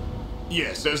that?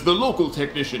 Yes, as the local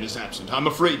technician is absent, I'm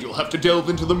afraid you'll have to delve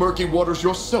into the murky waters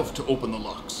yourself to open the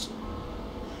locks.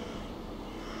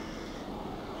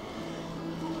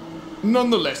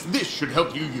 Nonetheless, this should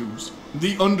help you use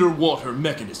the underwater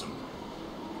mechanism.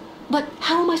 But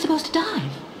how am I supposed to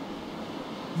dive?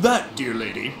 That, dear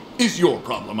lady, is your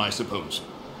problem, I suppose.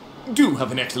 Do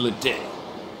have an excellent day.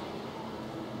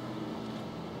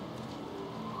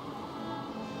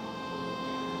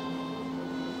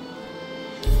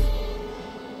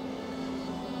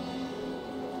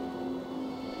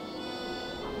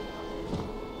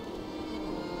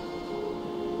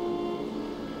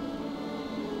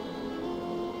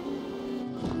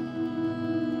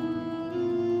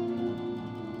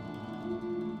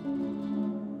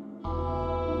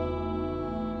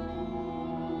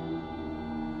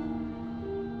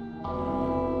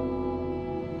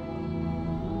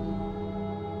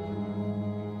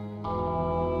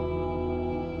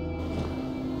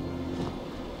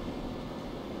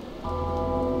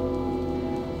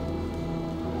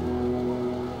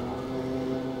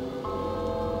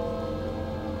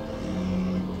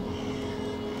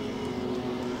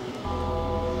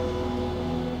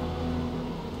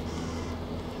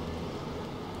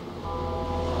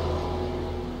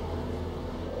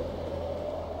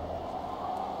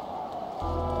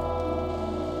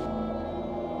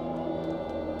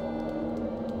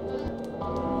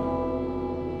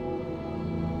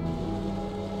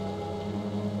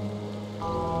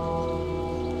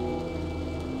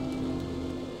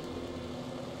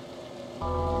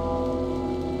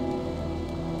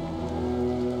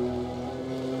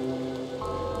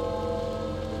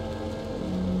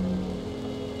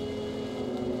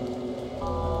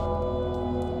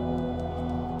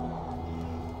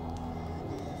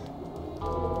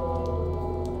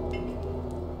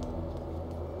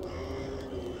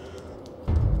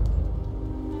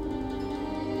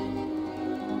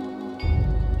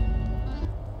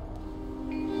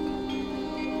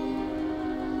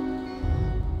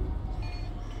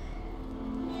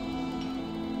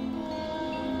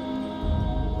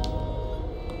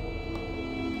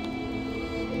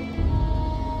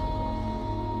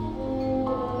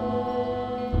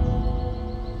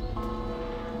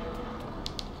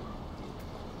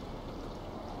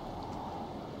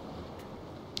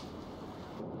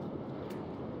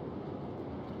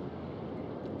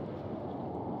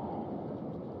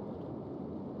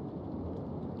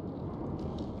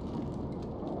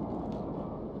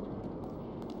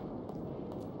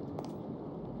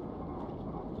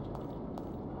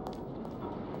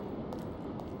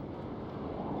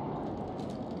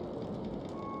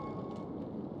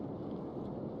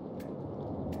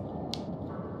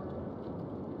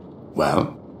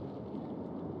 Well?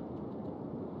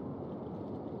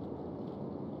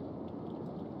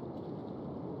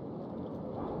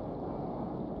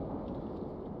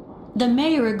 The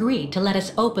mayor agreed to let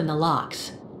us open the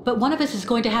locks, but one of us is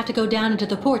going to have to go down into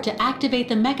the port to activate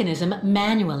the mechanism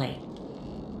manually.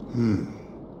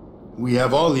 We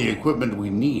have all the equipment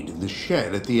we need in the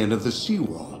shed at the end of the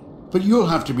seawall. But you'll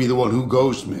have to be the one who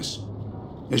goes, miss.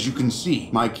 As you can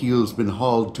see, my keel's been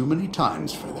hauled too many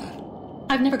times for that.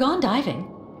 I've never gone diving.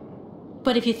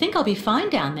 But if you think I'll be fine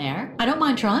down there, I don't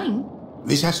mind trying.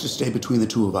 This has to stay between the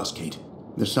two of us, Kate.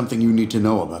 There's something you need to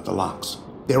know about the locks.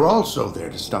 They're also there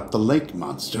to stop the lake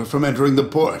monster from entering the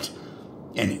port.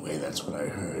 Anyway, that's what I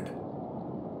heard.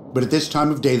 But at this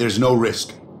time of day, there's no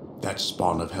risk. That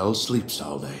spawn of hell sleeps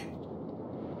all day.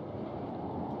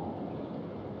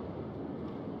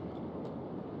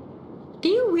 Do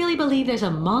you really believe there's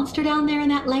a monster down there in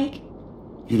that lake?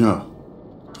 You know,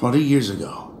 20 years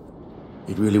ago,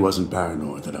 it really wasn't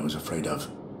Baranour that I was afraid of.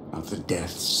 Not the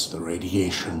deaths, the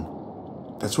radiation.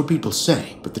 That's what people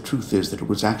say, but the truth is that it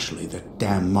was actually that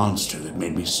damn monster that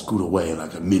made me scoot away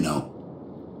like a minnow.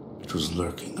 It was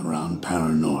lurking around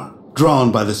Baranour,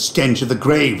 drawn by the stench of the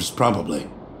graves, probably.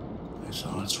 I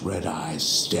saw its red eyes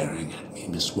staring at me,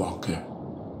 Miss Walker.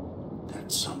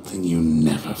 That's something you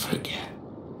never forget.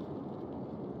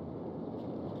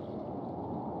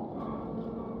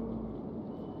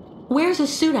 Where's a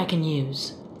suit I can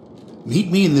use?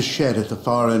 Meet me in the shed at the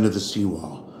far end of the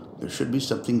seawall. There should be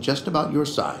something just about your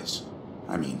size.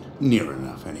 I mean, near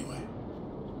enough, anyway.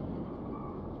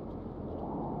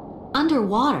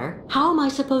 Underwater? How am I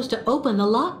supposed to open the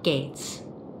lock gates?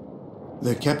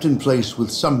 They're kept in place with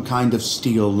some kind of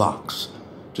steel locks.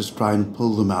 Just try and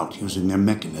pull them out using their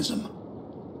mechanism.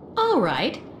 All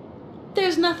right.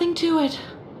 There's nothing to it.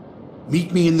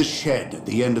 Meet me in the shed at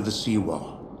the end of the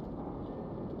seawall.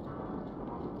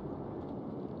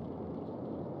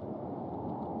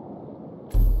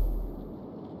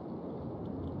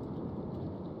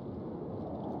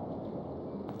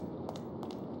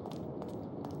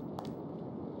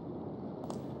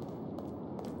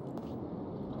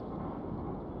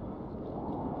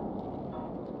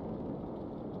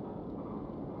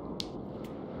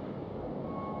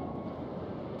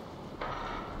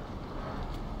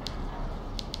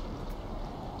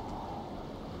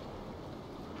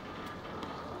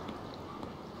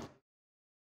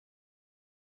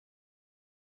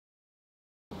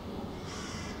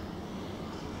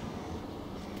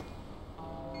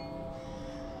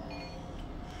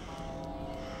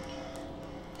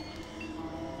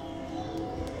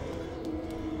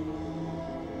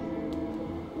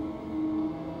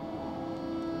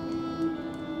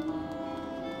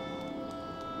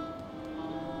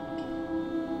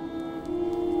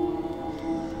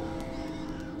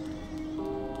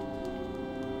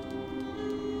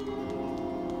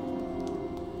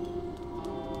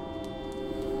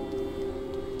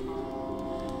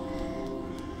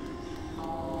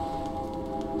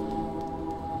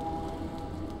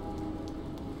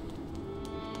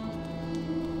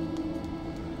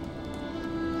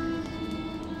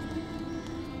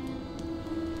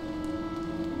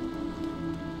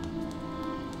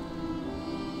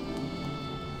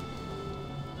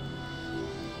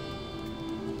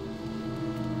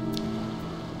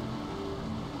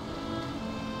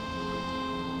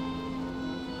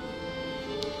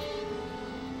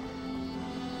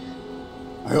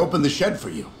 I opened the shed for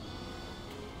you.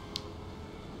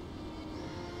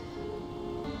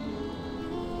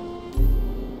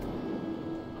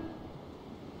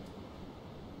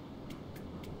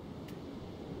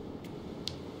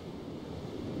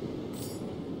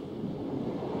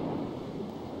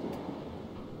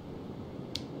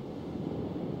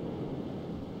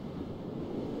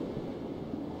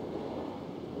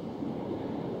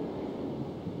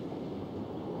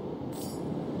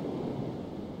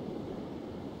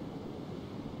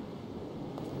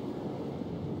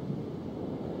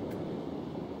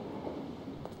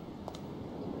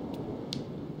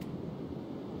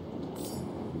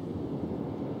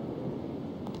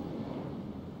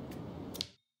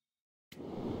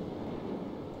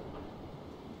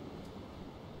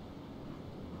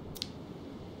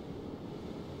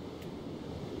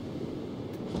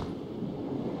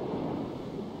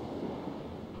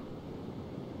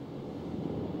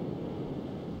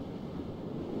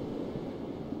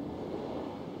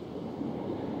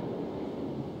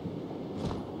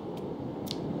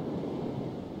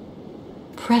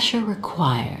 Pressure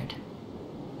required.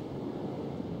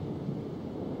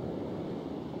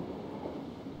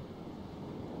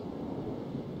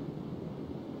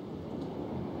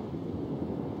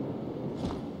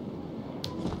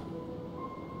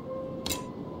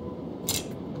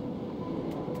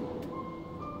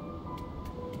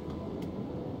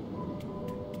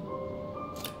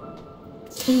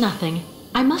 Nothing.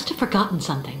 I must have forgotten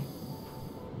something.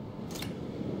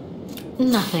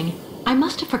 Nothing. I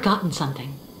must have forgotten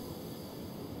something.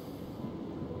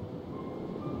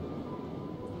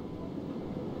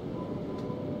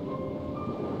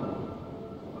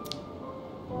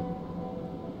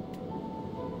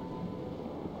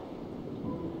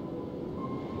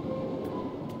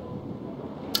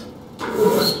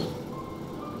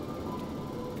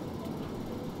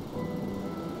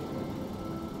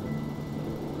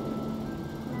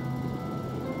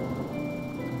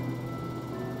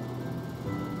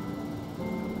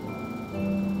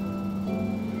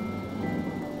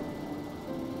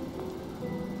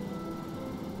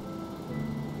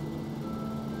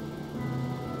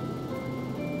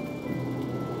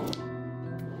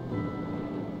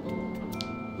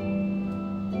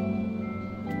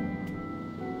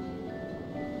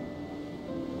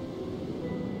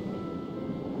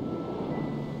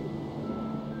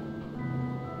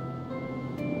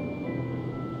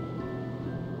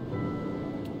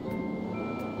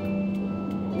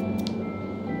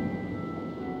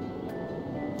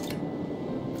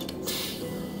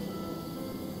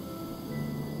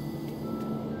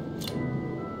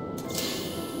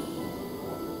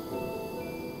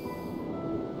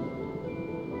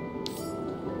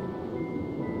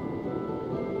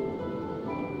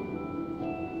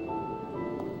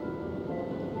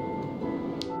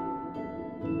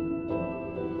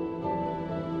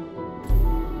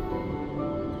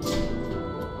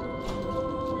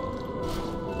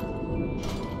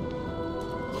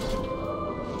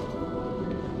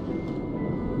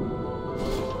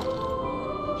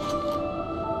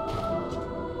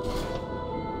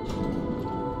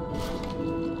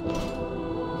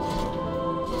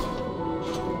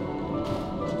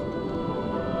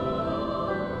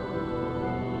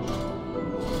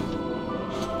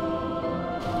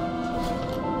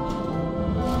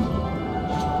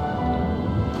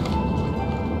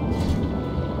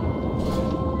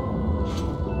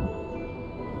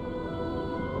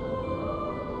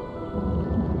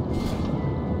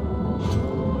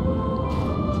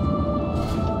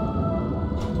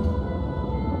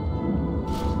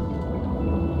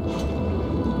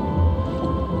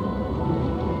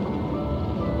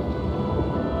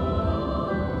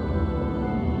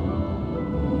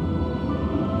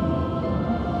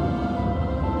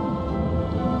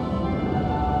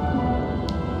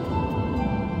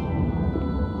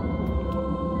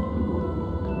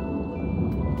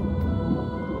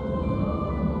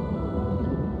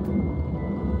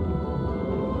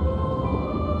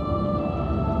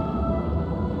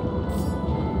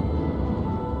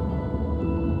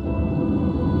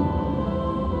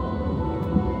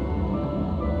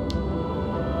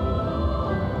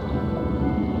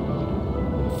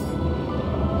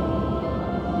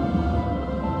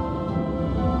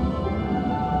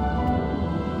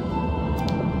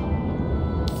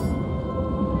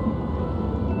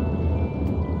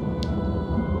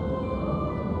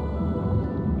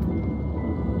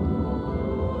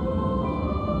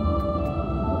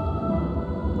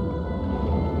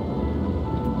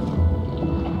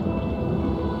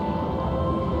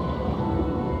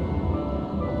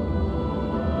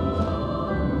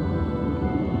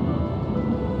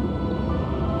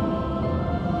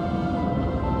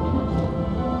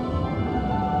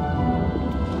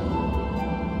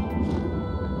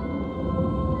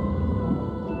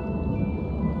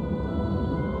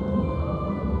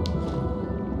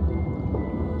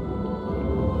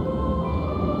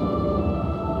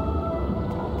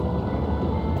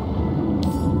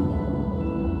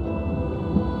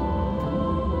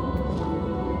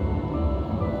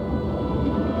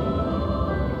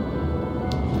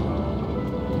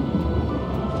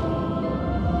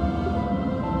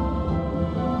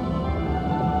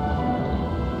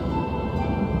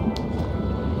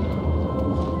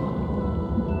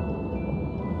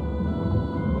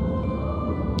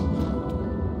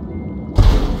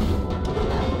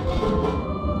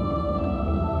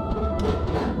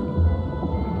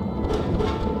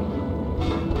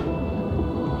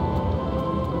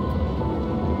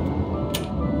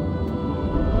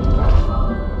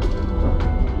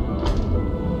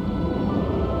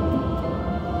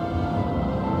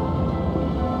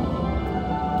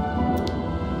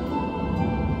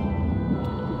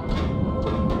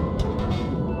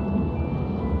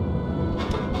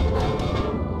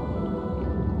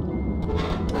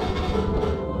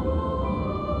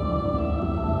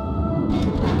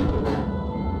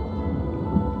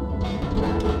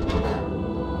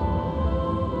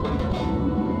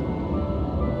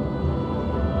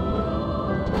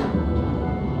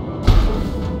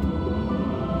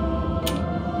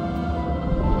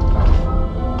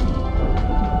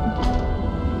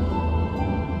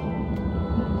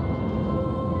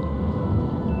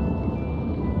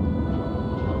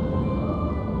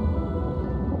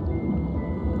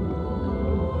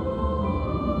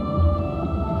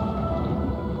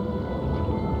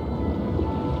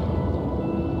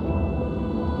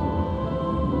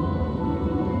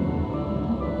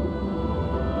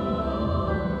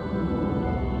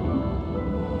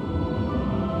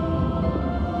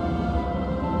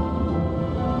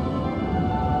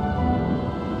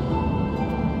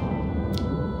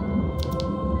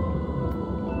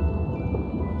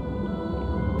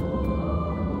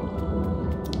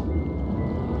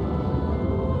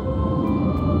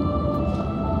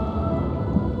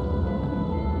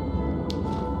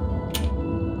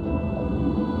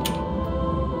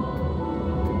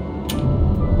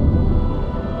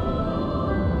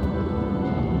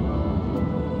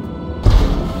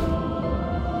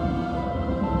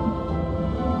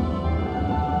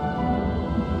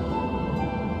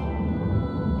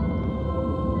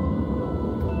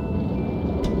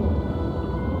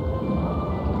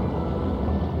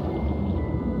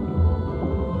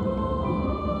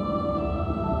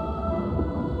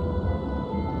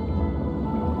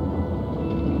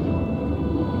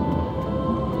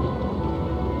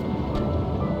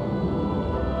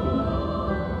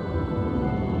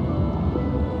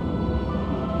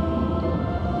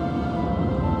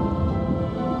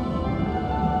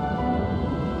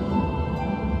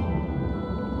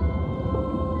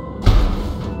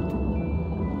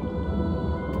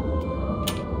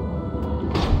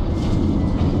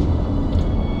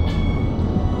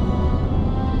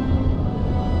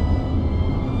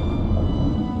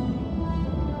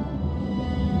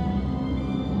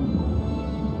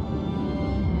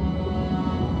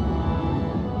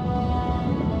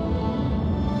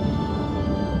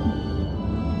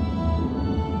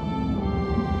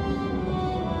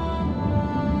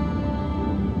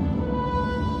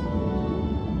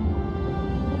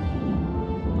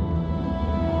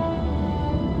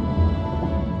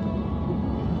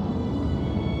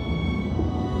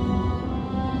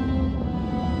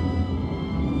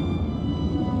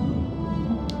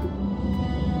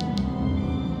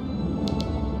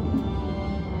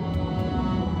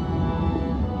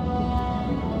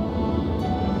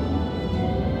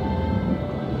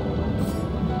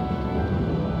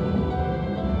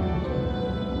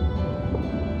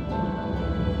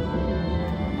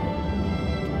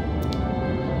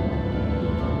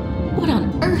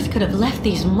 earth could have left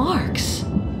these marks?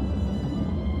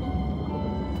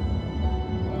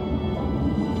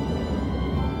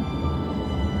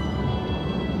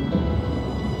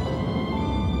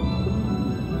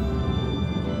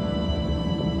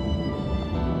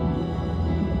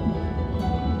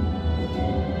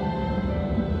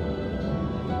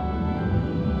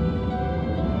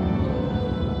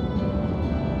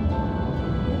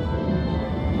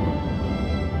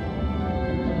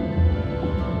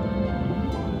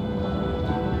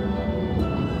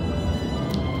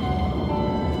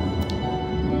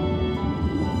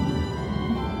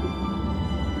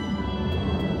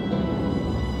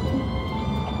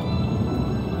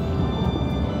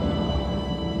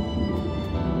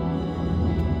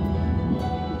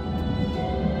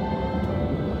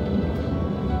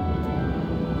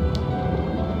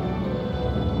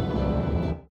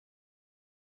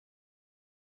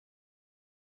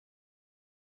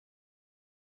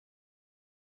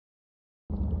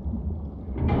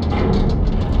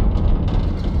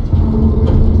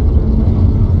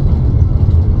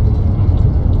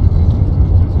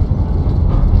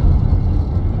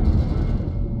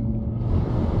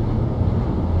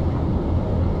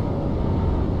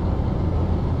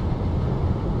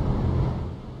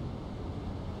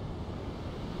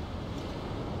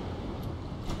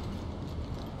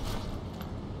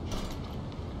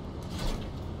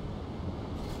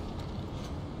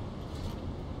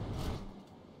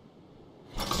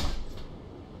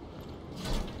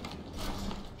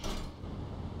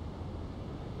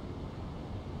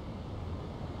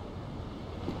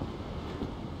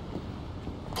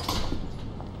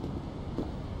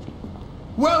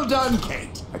 Well done,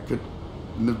 Kate. I couldn't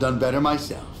have done better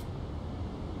myself.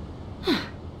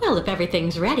 Well, if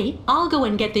everything's ready, I'll go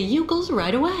and get the Youkols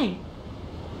right away.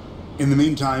 In the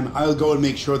meantime, I'll go and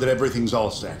make sure that everything's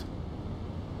all set.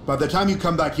 By the time you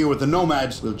come back here with the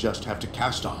nomads, we'll just have to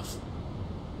cast off.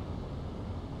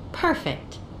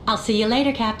 Perfect. I'll see you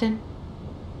later, Captain.